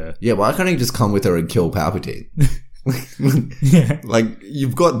come with her? Yeah, why can't he just come with her and kill Palpatine? Yeah. Like,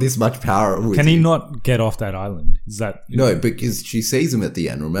 you've got this much power with Can he you. not get off that island? Is that No, because she sees him at the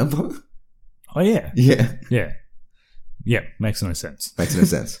end, remember? Oh yeah. Yeah. Yeah. Yeah. Makes no sense. Makes no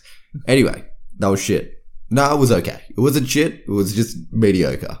sense. Anyway, that was shit. No, it was okay. It wasn't shit. It was just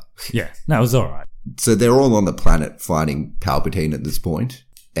mediocre. Yeah. No, it was alright. So they're all on the planet fighting Palpatine at this point.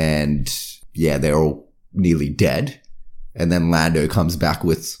 And yeah, they're all nearly dead. And then Lando comes back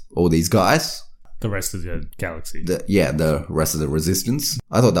with all these guys. The rest of the galaxy. The rest of the Resistance.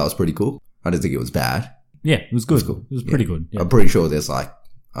 I thought that was pretty cool. I didn't think it was bad. Yeah, it was good. It was cool. It was pretty good. Yeah. I'm pretty sure there's like,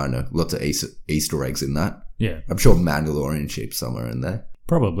 I don't know, lots of Easter eggs in that. Yeah. I'm sure Mandalorian ship somewhere in there.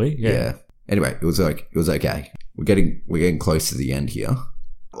 Probably, yeah. Anyway, it was okay. We're getting close to the end here.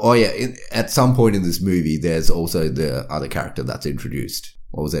 Oh yeah, at some point in this movie, there's also the other character that's introduced.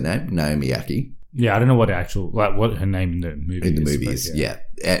 What was her name? Naomi Ackie. Yeah, I don't know what her name in the movie is. In the movies, yeah.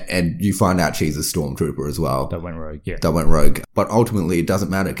 And you find out she's a stormtrooper as well. That went rogue, yeah. That went rogue. But ultimately, it doesn't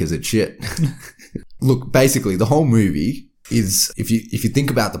matter because it's shit. Look, basically, the whole movie is, if you think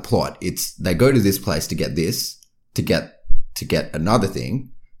about the plot, it's they go to this place to get this, to get another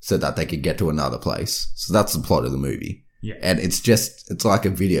thing, so that they could get to another place. So that's the plot of the movie. Yeah. And it's like a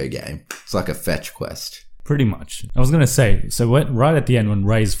video game. It's like a fetch quest. Pretty much. I was going to say, so right at the end when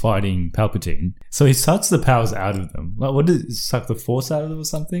Rey's fighting Palpatine, so he sucks the powers out of them. Like, what does it suck the Force out of them or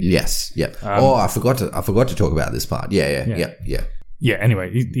something? Yes. Yep. I forgot to talk about this part. Yeah. Yeah,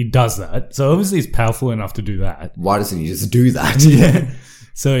 anyway, he does that. So obviously he's powerful enough to do that. Why doesn't he just do that? Yeah.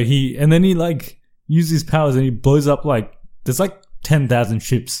 So he like uses his powers and he blows up there's 10,000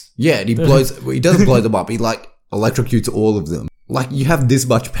 ships. Yeah, and he doesn't blow them up. He electrocutes all of them. Like, you have this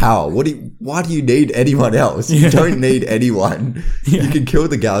much power. Why do you need anyone else? You don't need anyone. Yeah. You can kill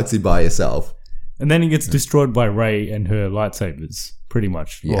the galaxy by yourself. And then he gets destroyed by Rey and her lightsabers, pretty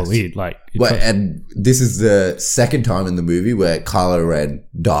much. Yes. Well, and this is the second time in the movie where Kylo Ren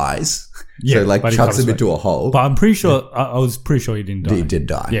dies. Yeah, so, chucks him into a hole. But I'm pretty sure, I was pretty sure he didn't die. He did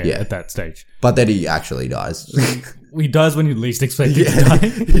die, yeah. At that stage. But then he actually dies. He dies when you least expect him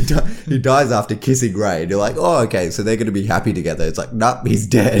to die. He dies after kissing Rey. And you're like, oh, okay, so they're going to be happy together. It's like, nope, he's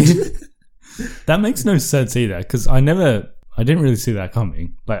dead. That makes no sense either, because I didn't really see that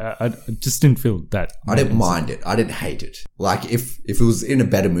coming. I just didn't feel that. I didn't mind it. I didn't hate it. If it was in a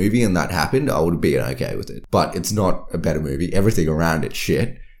better movie and that happened, I would have been okay with it. But it's not a better movie. Everything around it's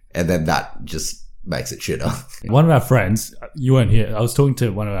shit. And then that just makes it shitter. One of our friends, you weren't here. I was talking to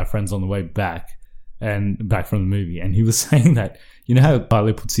one of our friends on the way back from the movie, and he was saying that, you know how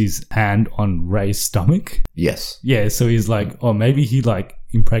Kylo puts his hand on Rey's stomach? Yes. Yeah, so he's like, oh, maybe he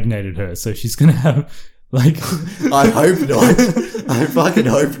impregnated her, so she's gonna have I hope not. I fucking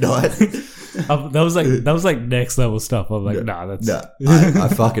hope not. That was next level stuff. I'm like, nah, that's... No, I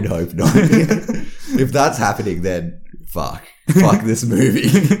fucking hope not. If that's happening, then fuck this movie.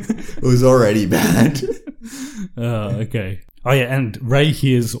 It was already bad. Okay. Oh yeah, and Rey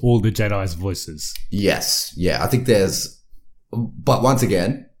hears all the Jedi's voices. Yes. Yeah, I think but once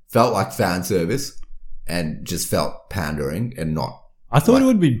again, felt like fan service and just felt pandering and not... I thought it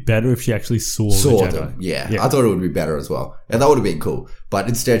would be better if she actually saw the Jedi. Them. Yeah, I thought it would be better as well. And that would have been cool. But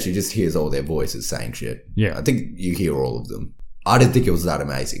instead, she just hears all their voices saying shit. Yeah. I think you hear all of them. I didn't think it was that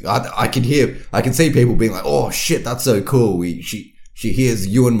amazing. I can see people being like, oh shit, that's so cool. She hears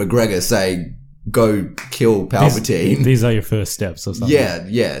Ewan McGregor say, go kill Palpatine. These are your first steps or something.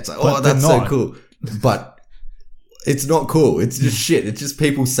 Yeah. It's like, oh, that's so cool. But it's not cool. It's just shit. It's just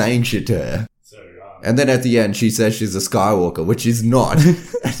people saying shit to her. And then at the end, she says she's a Skywalker, which is not.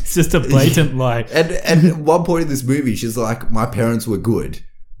 It's just a blatant lie. And at one point in this movie, she's like, my parents were good,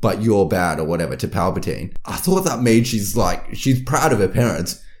 but you're bad or whatever to Palpatine. I thought that means she's proud of her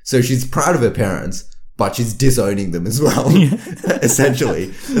parents. So she's proud of her parents, but she's disowning them as well. Yeah. Essentially,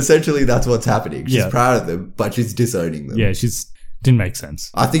 that's what's happening. She's proud of them, but she's disowning them. Yeah, didn't make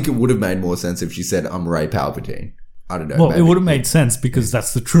sense. I think it would have made more sense if she said, I'm Rey Palpatine. I don't know. Well, it would have made sense because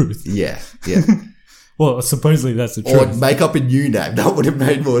that's the truth. Yeah. Well, supposedly that's the truth. Or make up a new name. That would have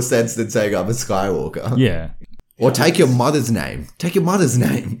made more sense than saying I'm a Skywalker. Yeah. Or take your mother's name. Take your mother's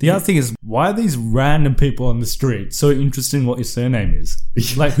name. The other thing is, why are these random people on the street so interested in what your surname is?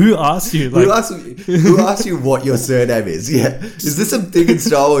 Who asked you? Who asked you what your surname is? Yeah. Is this a thing in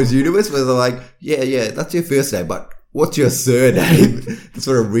Star Wars universe where they're like, yeah, that's your first name, but what's your surname? That's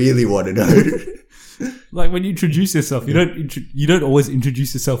what I really want to know. When you introduce yourself, you don't always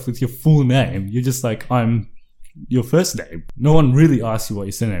introduce yourself with your full name. You're just like, I'm your first name. No one really asks you what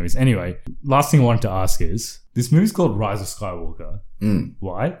your surname is. Anyway, last thing I wanted to ask is, this movie's called Rise of Skywalker.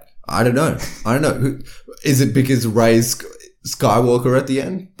 Why? I don't know. Is it because Rey's Skywalker at the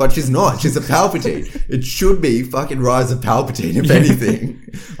end? But she's not. She's a Palpatine. It should be fucking Rise of Palpatine, if anything.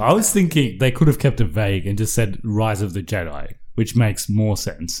 I was thinking they could have kept it vague and just said Rise of the Jedi, which makes more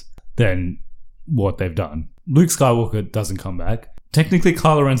sense than what they've done. Luke Skywalker doesn't come back. Technically,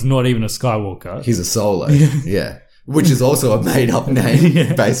 Kylo Ren's not even a Skywalker. He's a Solo. Yeah. Which is also a made-up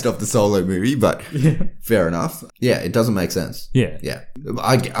name based off the Solo movie, but fair enough. Yeah, it doesn't make sense. Yeah.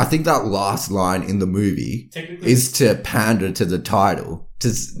 I think that last line in the movie is to pander to the title, to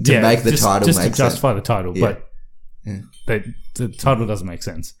make the title make sense. Just to justify the title, but the title doesn't make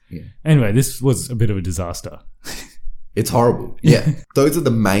sense. Yeah. Anyway, this was a bit of a disaster. It's horrible. Yeah. Those are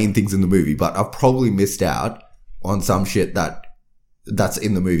the main things in the movie, but I've probably missed out on some shit that that's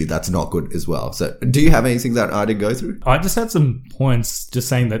in the movie that's not good as well. So do you have anything that I didn't go through? I just had some points just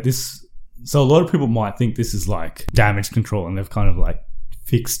saying that this... So a lot of people might think this is like damage control and they've kind of like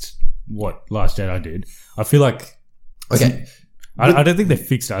fixed what Last Jedi did. I feel like... Okay. I don't think they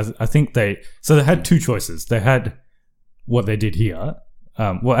fixed it. I think they... So they had two choices. They had what they did here.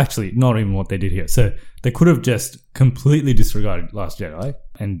 Well, actually, not even what they did here. So they could have just completely disregarded Last Jedi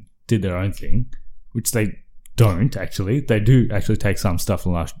and did their own thing, which they don't, actually. They do actually take some stuff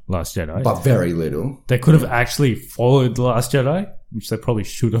from Last Jedi. But very little. They could have actually followed The Last Jedi, which they probably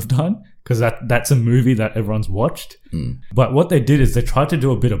should have done, because that's a movie that everyone's watched. But what they did is they tried to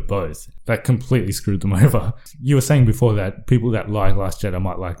do a bit of both. That completely screwed them over. You were saying before that people that like Last Jedi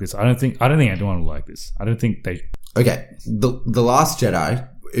might like this. I don't think anyone will like this. I don't think they... Okay, the Last Jedi,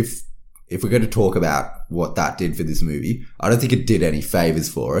 if we're going to talk about what that did for this movie, I don't think it did any favors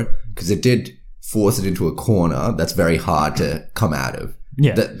for it, because it did force it into a corner that's very hard to come out of.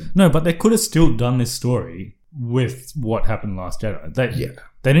 Yeah. No, but they could have still done this story with what happened Last Jedi.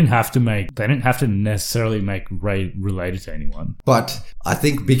 They didn't have to necessarily make Rey related to anyone. But I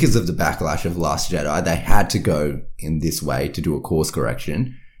think because of the backlash of Last Jedi, they had to go in this way to do a course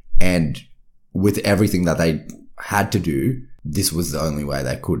correction. And with everything that they had to do, this was the only way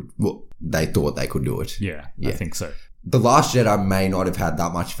they could, well, they thought they could do it. Yeah, I think so. The Last Jedi may not have had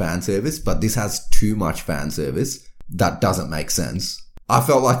that much fan service, but this has too much fan service that doesn't make sense. I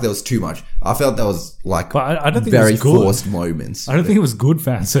felt like there was too much. I felt there was like I don't think very it was good. Forced moments. I don't think it was good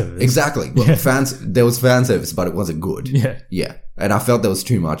fan service. Exactly. Well, there was fan service, but it wasn't good. Yeah. And I felt there was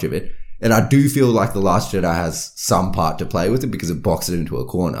too much of it. And I do feel like The Last Jedi has some part to play with it because it boxed it into a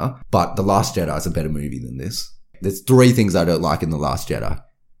corner. But The Last Jedi is a better movie than this. There's 3 things I don't like in The Last Jedi.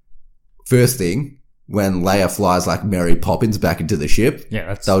 First thing, when Leia flies like Mary Poppins back into the ship.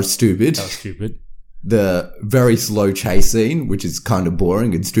 Yeah, that was stupid. The very slow chase scene, which is kind of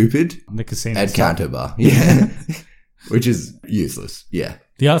boring and stupid. The casino. And Canto Bar. Yeah. Which is useless. Yeah.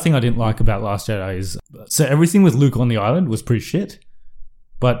 The other thing I didn't like about Last Jedi is, so everything with Luke on the island was pretty shit.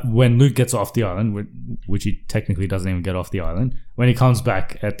 But when Luke gets off the island, which he technically doesn't even get off the island, when he comes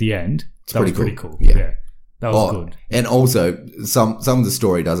back at the end, that was pretty cool. Yeah. That was good. And also, some of the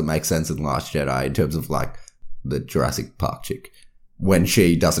story doesn't make sense in Last Jedi in terms of like the Jurassic Park chick. When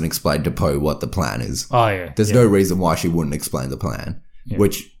she doesn't explain to Poe what the plan is. Oh, yeah. There's no reason why she wouldn't explain the plan,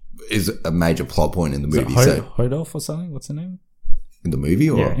 which is a major plot point in the movie. Hodolph or something? What's her name? In the movie?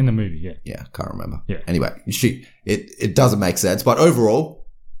 Or? Yeah, in the movie, yeah. Yeah, can't remember. Yeah. Anyway, it doesn't make sense, but overall,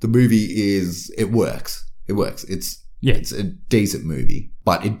 the movie it works. It works. It's a decent movie,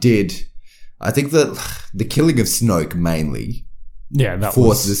 but it did, I think the killing of Snoke mainly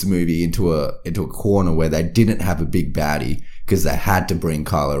forced this movie into a corner where they didn't have a big baddie because they had to bring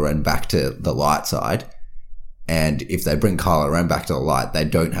Kylo Ren back to the light side. And if they bring Kylo Ren back to the light, they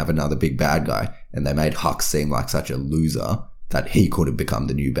don't have another big bad guy. And they made Hux seem like such a loser that he could have become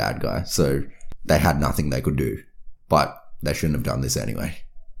the new bad guy. So they had nothing they could do. But they shouldn't have done this anyway.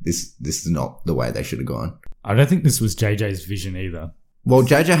 This is not the way they should have gone. I don't think this was JJ's vision either. Well,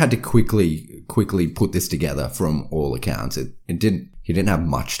 JJ had to quickly put this together from all accounts. He didn't have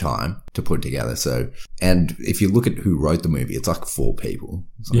much time to put it together. So, and if you look at who wrote the movie, it's like 4 people.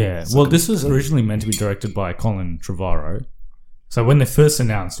 This was originally meant to be directed by Colin Trevorrow. So when they first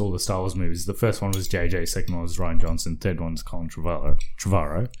announced all the Star Wars movies, the first one was JJ, second one was Rian Johnson, third one was Colin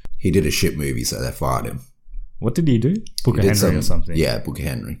Trevorrow. He did a shit movie, so they fired him. What did he do? Book of Henry or something? Yeah, Book of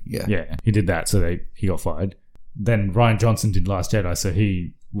Henry. Yeah. Yeah, he did that, so he got fired. Then Rian Johnson did Last Jedi, so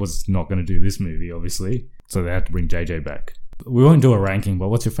he was not going to do this movie, obviously. So they had to bring JJ back. We won't do a ranking, but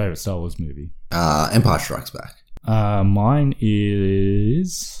what's your favourite Star Wars movie? Empire Strikes Back. Mine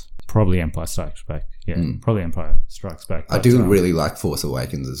is probably Empire Strikes Back. Yeah, probably Empire Strikes Back. I do really like Force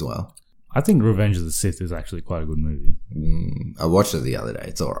Awakens as well. I think Revenge of the Sith is actually quite a good movie. I watched it the other day.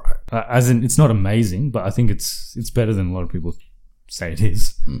 It's alright. As in, it's not amazing, but I think it's better than a lot of people say it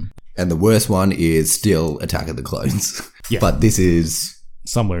is. And the worst one is still Attack of the Clones. Yeah. But this is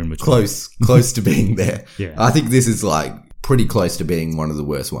somewhere in between. Close to being there. Yeah. I think this is like pretty close to being one of the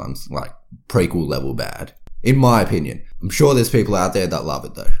worst ones, like prequel level bad, in my opinion. I'm sure there's people out there that love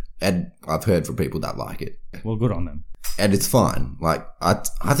it though. And I've heard from people that like it. Well, good on them. And it's fine. Like,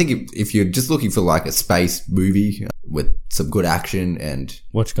 I think if you're just looking for like a space movie with some good action and...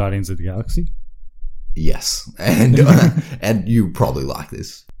 Watch Guardians of the Galaxy? Yes. And and you probably like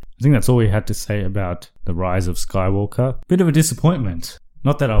this. I think that's all we had to say about The Rise of Skywalker. Bit of a disappointment.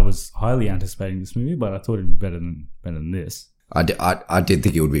 Not that I was highly anticipating this movie, but I thought it'd be better than this. I did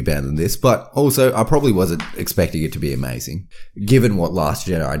think it would be better than this, but also I probably wasn't expecting it to be amazing. Given what Last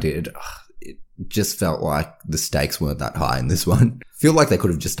Jedi did, just felt like the stakes weren't that high in this one. Feel like they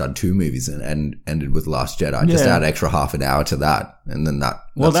could have just done 2 movies and ended with Last Jedi. Just add extra half an hour to that, and then that's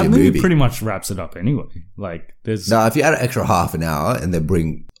that your movie pretty much wraps it up anyway. Like, there's no, if you add an extra half an hour and then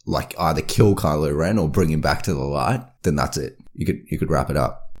bring like either kill Kylo Ren or bring him back to the light, then that's it. You could wrap it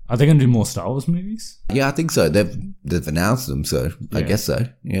up. Are they going to do more Star Wars movies? Yeah, I think so. They've announced them, so I guess so.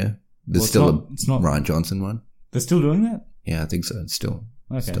 Yeah, there's still a Rian Johnson one. They're still doing that? Yeah, I think so. It's still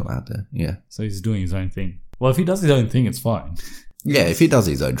out there. Yeah. So he's doing his own thing. Well, if he does his own thing, it's fine. Yeah, if he does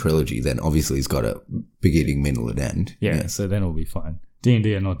his own trilogy, then obviously he's got a beginning, middle, and end. Yeah, so then it'll be fine.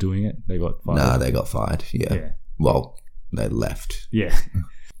 D&D are not doing it. They got fired. Nah, they got fired. Yeah. Well, they left. Yeah.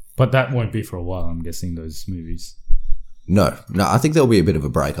 But that won't be for a while, I'm guessing, those movies. No, I think there'll be a bit of a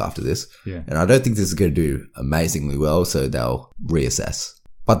break after this. Yeah. And I don't think this is going to do amazingly well, so they'll reassess.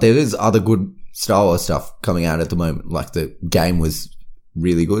 But there is other good Star Wars stuff coming out at the moment. Like the game was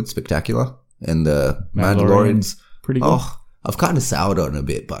really good, spectacular. And the Mandalorian's pretty good. Oh, I've kind of soured on it a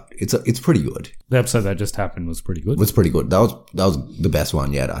bit, but it's pretty good. The episode that just happened was pretty good. Was pretty good. That was the best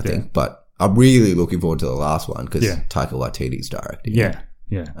one yet, I think. But I'm really looking forward to the last one because Taika Waititi's directing. Yeah.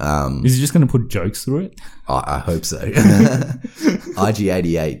 Is he just going to put jokes through it? I hope so.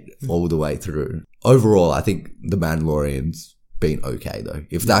 IG-88 all the way through. Overall, I think The Mandalorian's been okay though.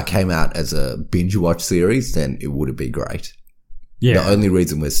 If that came out as a binge watch series, then it would have been great. Yeah. The only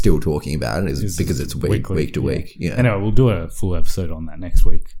reason we're still talking about it is because it's week to week. Yeah. Anyway, we'll do a full episode on that next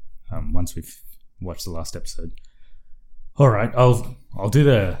week. Once we've watched the last episode. All right, I'll do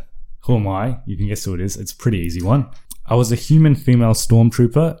the who am I? You can guess who it is. It's a pretty easy one. I was a human female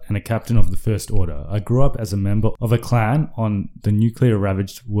stormtrooper and a captain of the First Order. I grew up as a member of a clan on the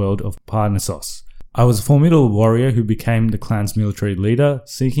nuclear-ravaged world of Parnassos. I was a formidable warrior who became the clan's military leader.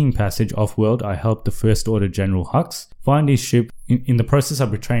 Seeking passage off-world, I helped the First Order General Hux find his ship. In the process, I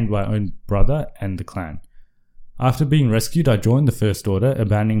betrayed my own brother and the clan. After being rescued, I joined the First Order,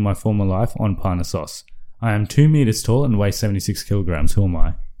 abandoning my former life on Parnassos. I am 2 meters tall and weigh 76 kilograms. Who am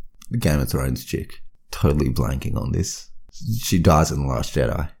I? The Game of Thrones chick. Totally blanking on this. She dies in The Last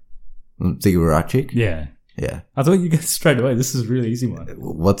Jedi. Think of her right, chick? Yeah. Yeah. I thought you get straight away. This is a really easy one.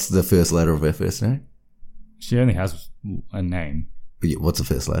 What's the first letter of her first name? She only has a name. What's the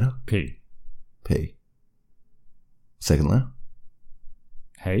first letter? P. P. Second letter?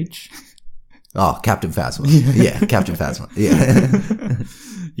 H. Oh, Captain Phasma. Yeah, Captain Phasma. Yeah.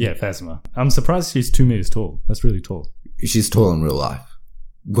 Yeah, Phasma. I'm surprised she's 2 meters tall. That's really tall. She's tall in real life.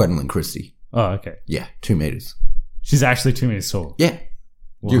 Gwendolyn Christie. Oh, okay. Yeah, 2 meters. She's actually 2 meters tall. Yeah.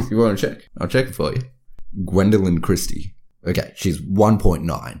 Wow. You want to check? I'll check it for you. Gwendolyn Christie. Okay, she's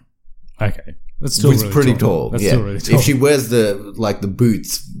 1.9. Okay. That's still really pretty tall. That's yeah. still really tall. If she wears the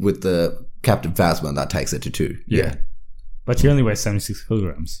boots with the Captain Phasma, that takes it to 2. Yeah. But she only weighs 76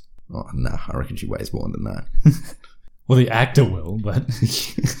 kilograms. Oh, no. I reckon she weighs more than that. Well, the actor will, but...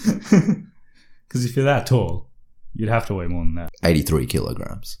 Because if you're that tall, you'd have to weigh more than that. 83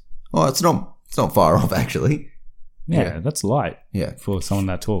 kilograms. Oh, it's not far off, actually. Yeah, that's light. Yeah. For someone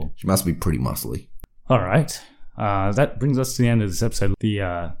that tall. She must be pretty muscly. All right. That brings us to the end of this episode.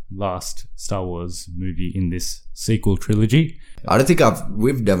 The last Star Wars movie in this sequel trilogy. I don't think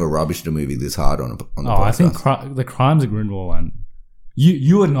we've never rubbished a movie this hard on the podcast. I think the Crimes of Grindelwald one.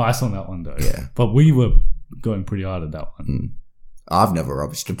 You were nice on that one though. Yeah. But we were going pretty hard at that one. Mm. I've never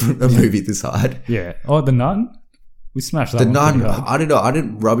rubbished a movie this hard. Yeah. Oh, The Nun? We smashed that The one. Nun, I don't know. I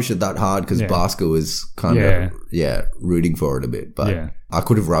didn't rubbish it that hard because Basker was kind of rooting for it a bit. But I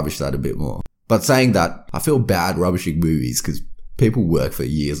could have rubbished that a bit more. But saying that, I feel bad rubbishing movies because people work for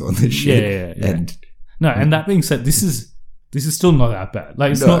years on this shit. Yeah. And that being said, this is still not that bad.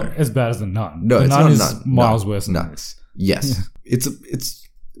 Like, it's not as bad as The Nun. No, The it's Nun not is miles worse than this. Yes. It's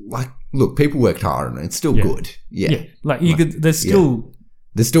like, look, people worked hard on it. It's still good. Yeah. Like, there's still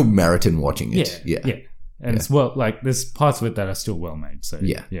merit in watching it. Yeah. And it's there's parts of it that are still well made. So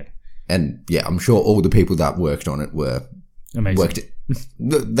yeah. And I'm sure all the people that worked on it were amazing.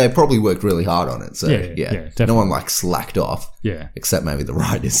 They probably worked really hard on it. So no one slacked off. Yeah. Except maybe the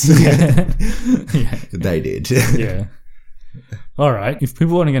writers. They did. Yeah. All right. If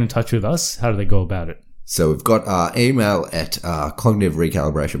people want to get in touch with us, how do they go about it? So we've got our email at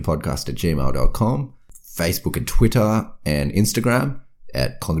cognitiverecalibrationpodcast@gmail.com, Facebook and Twitter and Instagram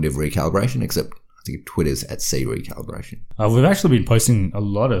at Cognitive Recalibration, except I think Twitter's at C Recalibration. We've actually been posting a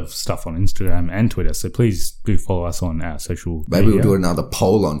lot of stuff on Instagram and Twitter, so please do follow us on our social Maybe media. we'll do another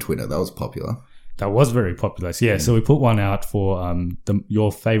poll on Twitter. That was popular. That was very popular. So, so we put one out for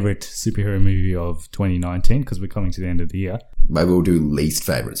your favorite superhero movie of 2019 because we're coming to the end of the year. Maybe we'll do least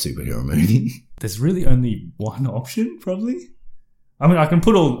favorite superhero movie. There's really only one option, probably. I mean, I can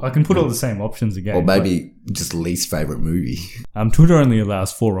put all the same options again. Or maybe just least favorite movie. Twitter only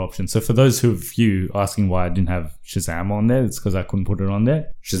allows 4 options. So for those of you asking why I didn't have Shazam on there, it's because I couldn't put it on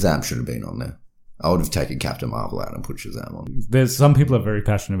there. Shazam should have been on there. I would have taken Captain Marvel out and put Shazam on. There's some people are very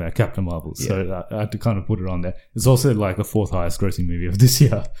passionate about Captain Marvel, so I had to kind of put it on there. It's also like the 4th highest grossing movie of this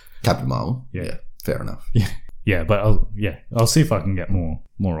year. Captain Marvel? Yeah. Fair enough. Yeah, but I'll see if I can get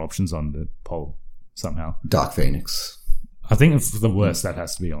more options on the poll somehow. Dark Phoenix. I think it's the worst that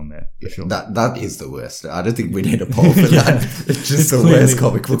has to be on there, for sure. That is the worst. I don't think we need a poll for that. It's just the worst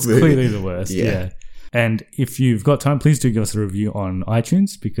comic book movie. It's clearly the worst, yeah. And if you've got time, please do give us a review on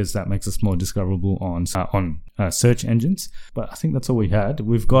iTunes because that makes us more discoverable on search engines. But I think that's all we had.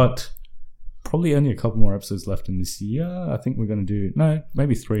 We've got probably only a couple more episodes left in this year. I think we're going to do,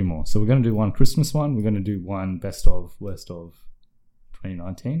 maybe 3 more. So we're going to do one Christmas one. We're going to do one best of, worst of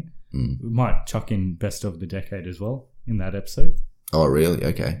 2019. We might chuck in best of the decade as well in that episode. Oh, really?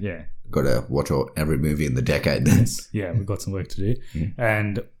 Okay. Yeah. Got to watch every movie in the decade then. Yeah, we've got some work to do.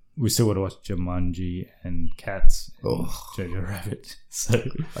 And we still got to watch Jumanji and Cats and Jojo Rabbit. So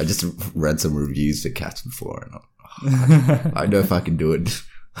I just read some reviews for Cats before, and I know if I can do it.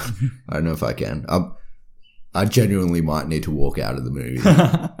 I don't know if I can. I genuinely might need to walk out of the movie.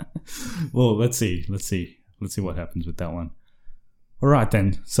 Well, let's see what happens with that one. All right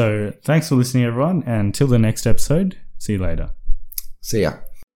then. So thanks for listening, everyone, and until the next episode, see you later. See ya.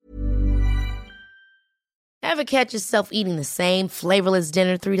 Ever catch yourself eating the same flavorless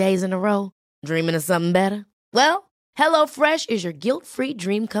dinner 3 days in a row? Dreaming of something better? Well, HelloFresh is your guilt-free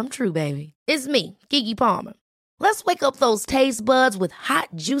dream come true, baby. It's me, Keke Palmer. Let's wake up those taste buds with hot,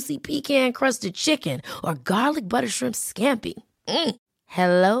 juicy pecan-crusted chicken or garlic butter shrimp scampi.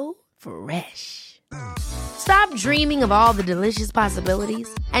 Hello Fresh. Stop dreaming of all the delicious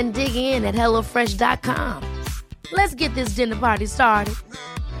possibilities and dig in at HelloFresh.com. Let's get this dinner party started.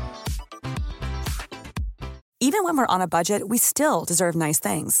 Even when we're on a budget, we still deserve nice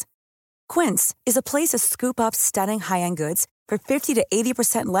things. Quince is a place to scoop up stunning high-end goods for 50 to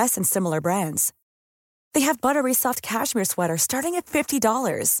 80% less than similar brands. They have buttery soft cashmere sweaters starting at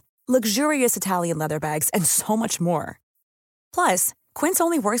 $50, luxurious Italian leather bags, and so much more. Plus, Quince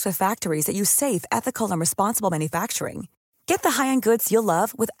only works with factories that use safe, ethical, and responsible manufacturing. Get the high-end goods you'll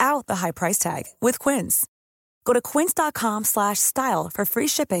love without the high price tag with Quince. Go to quince.com/style for free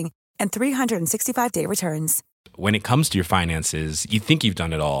shipping and 365-day returns. When it comes to your finances, you think you've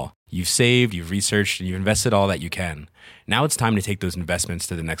done it all. You've saved, you've researched, and you've invested all that you can. Now it's time to take those investments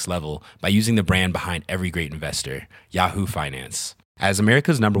to the next level by using the brand behind every great investor, Yahoo Finance. As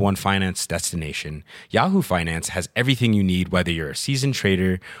America's #1 finance destination, Yahoo Finance has everything you need, whether you're a seasoned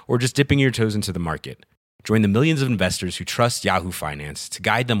trader or just dipping your toes into the market. Join the millions of investors who trust Yahoo Finance to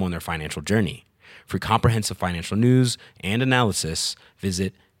guide them on their financial journey. For comprehensive financial news and analysis,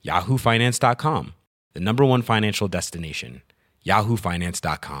 visit yahoofinance.com, the #1 financial destination,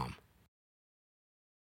 yahoofinance.com.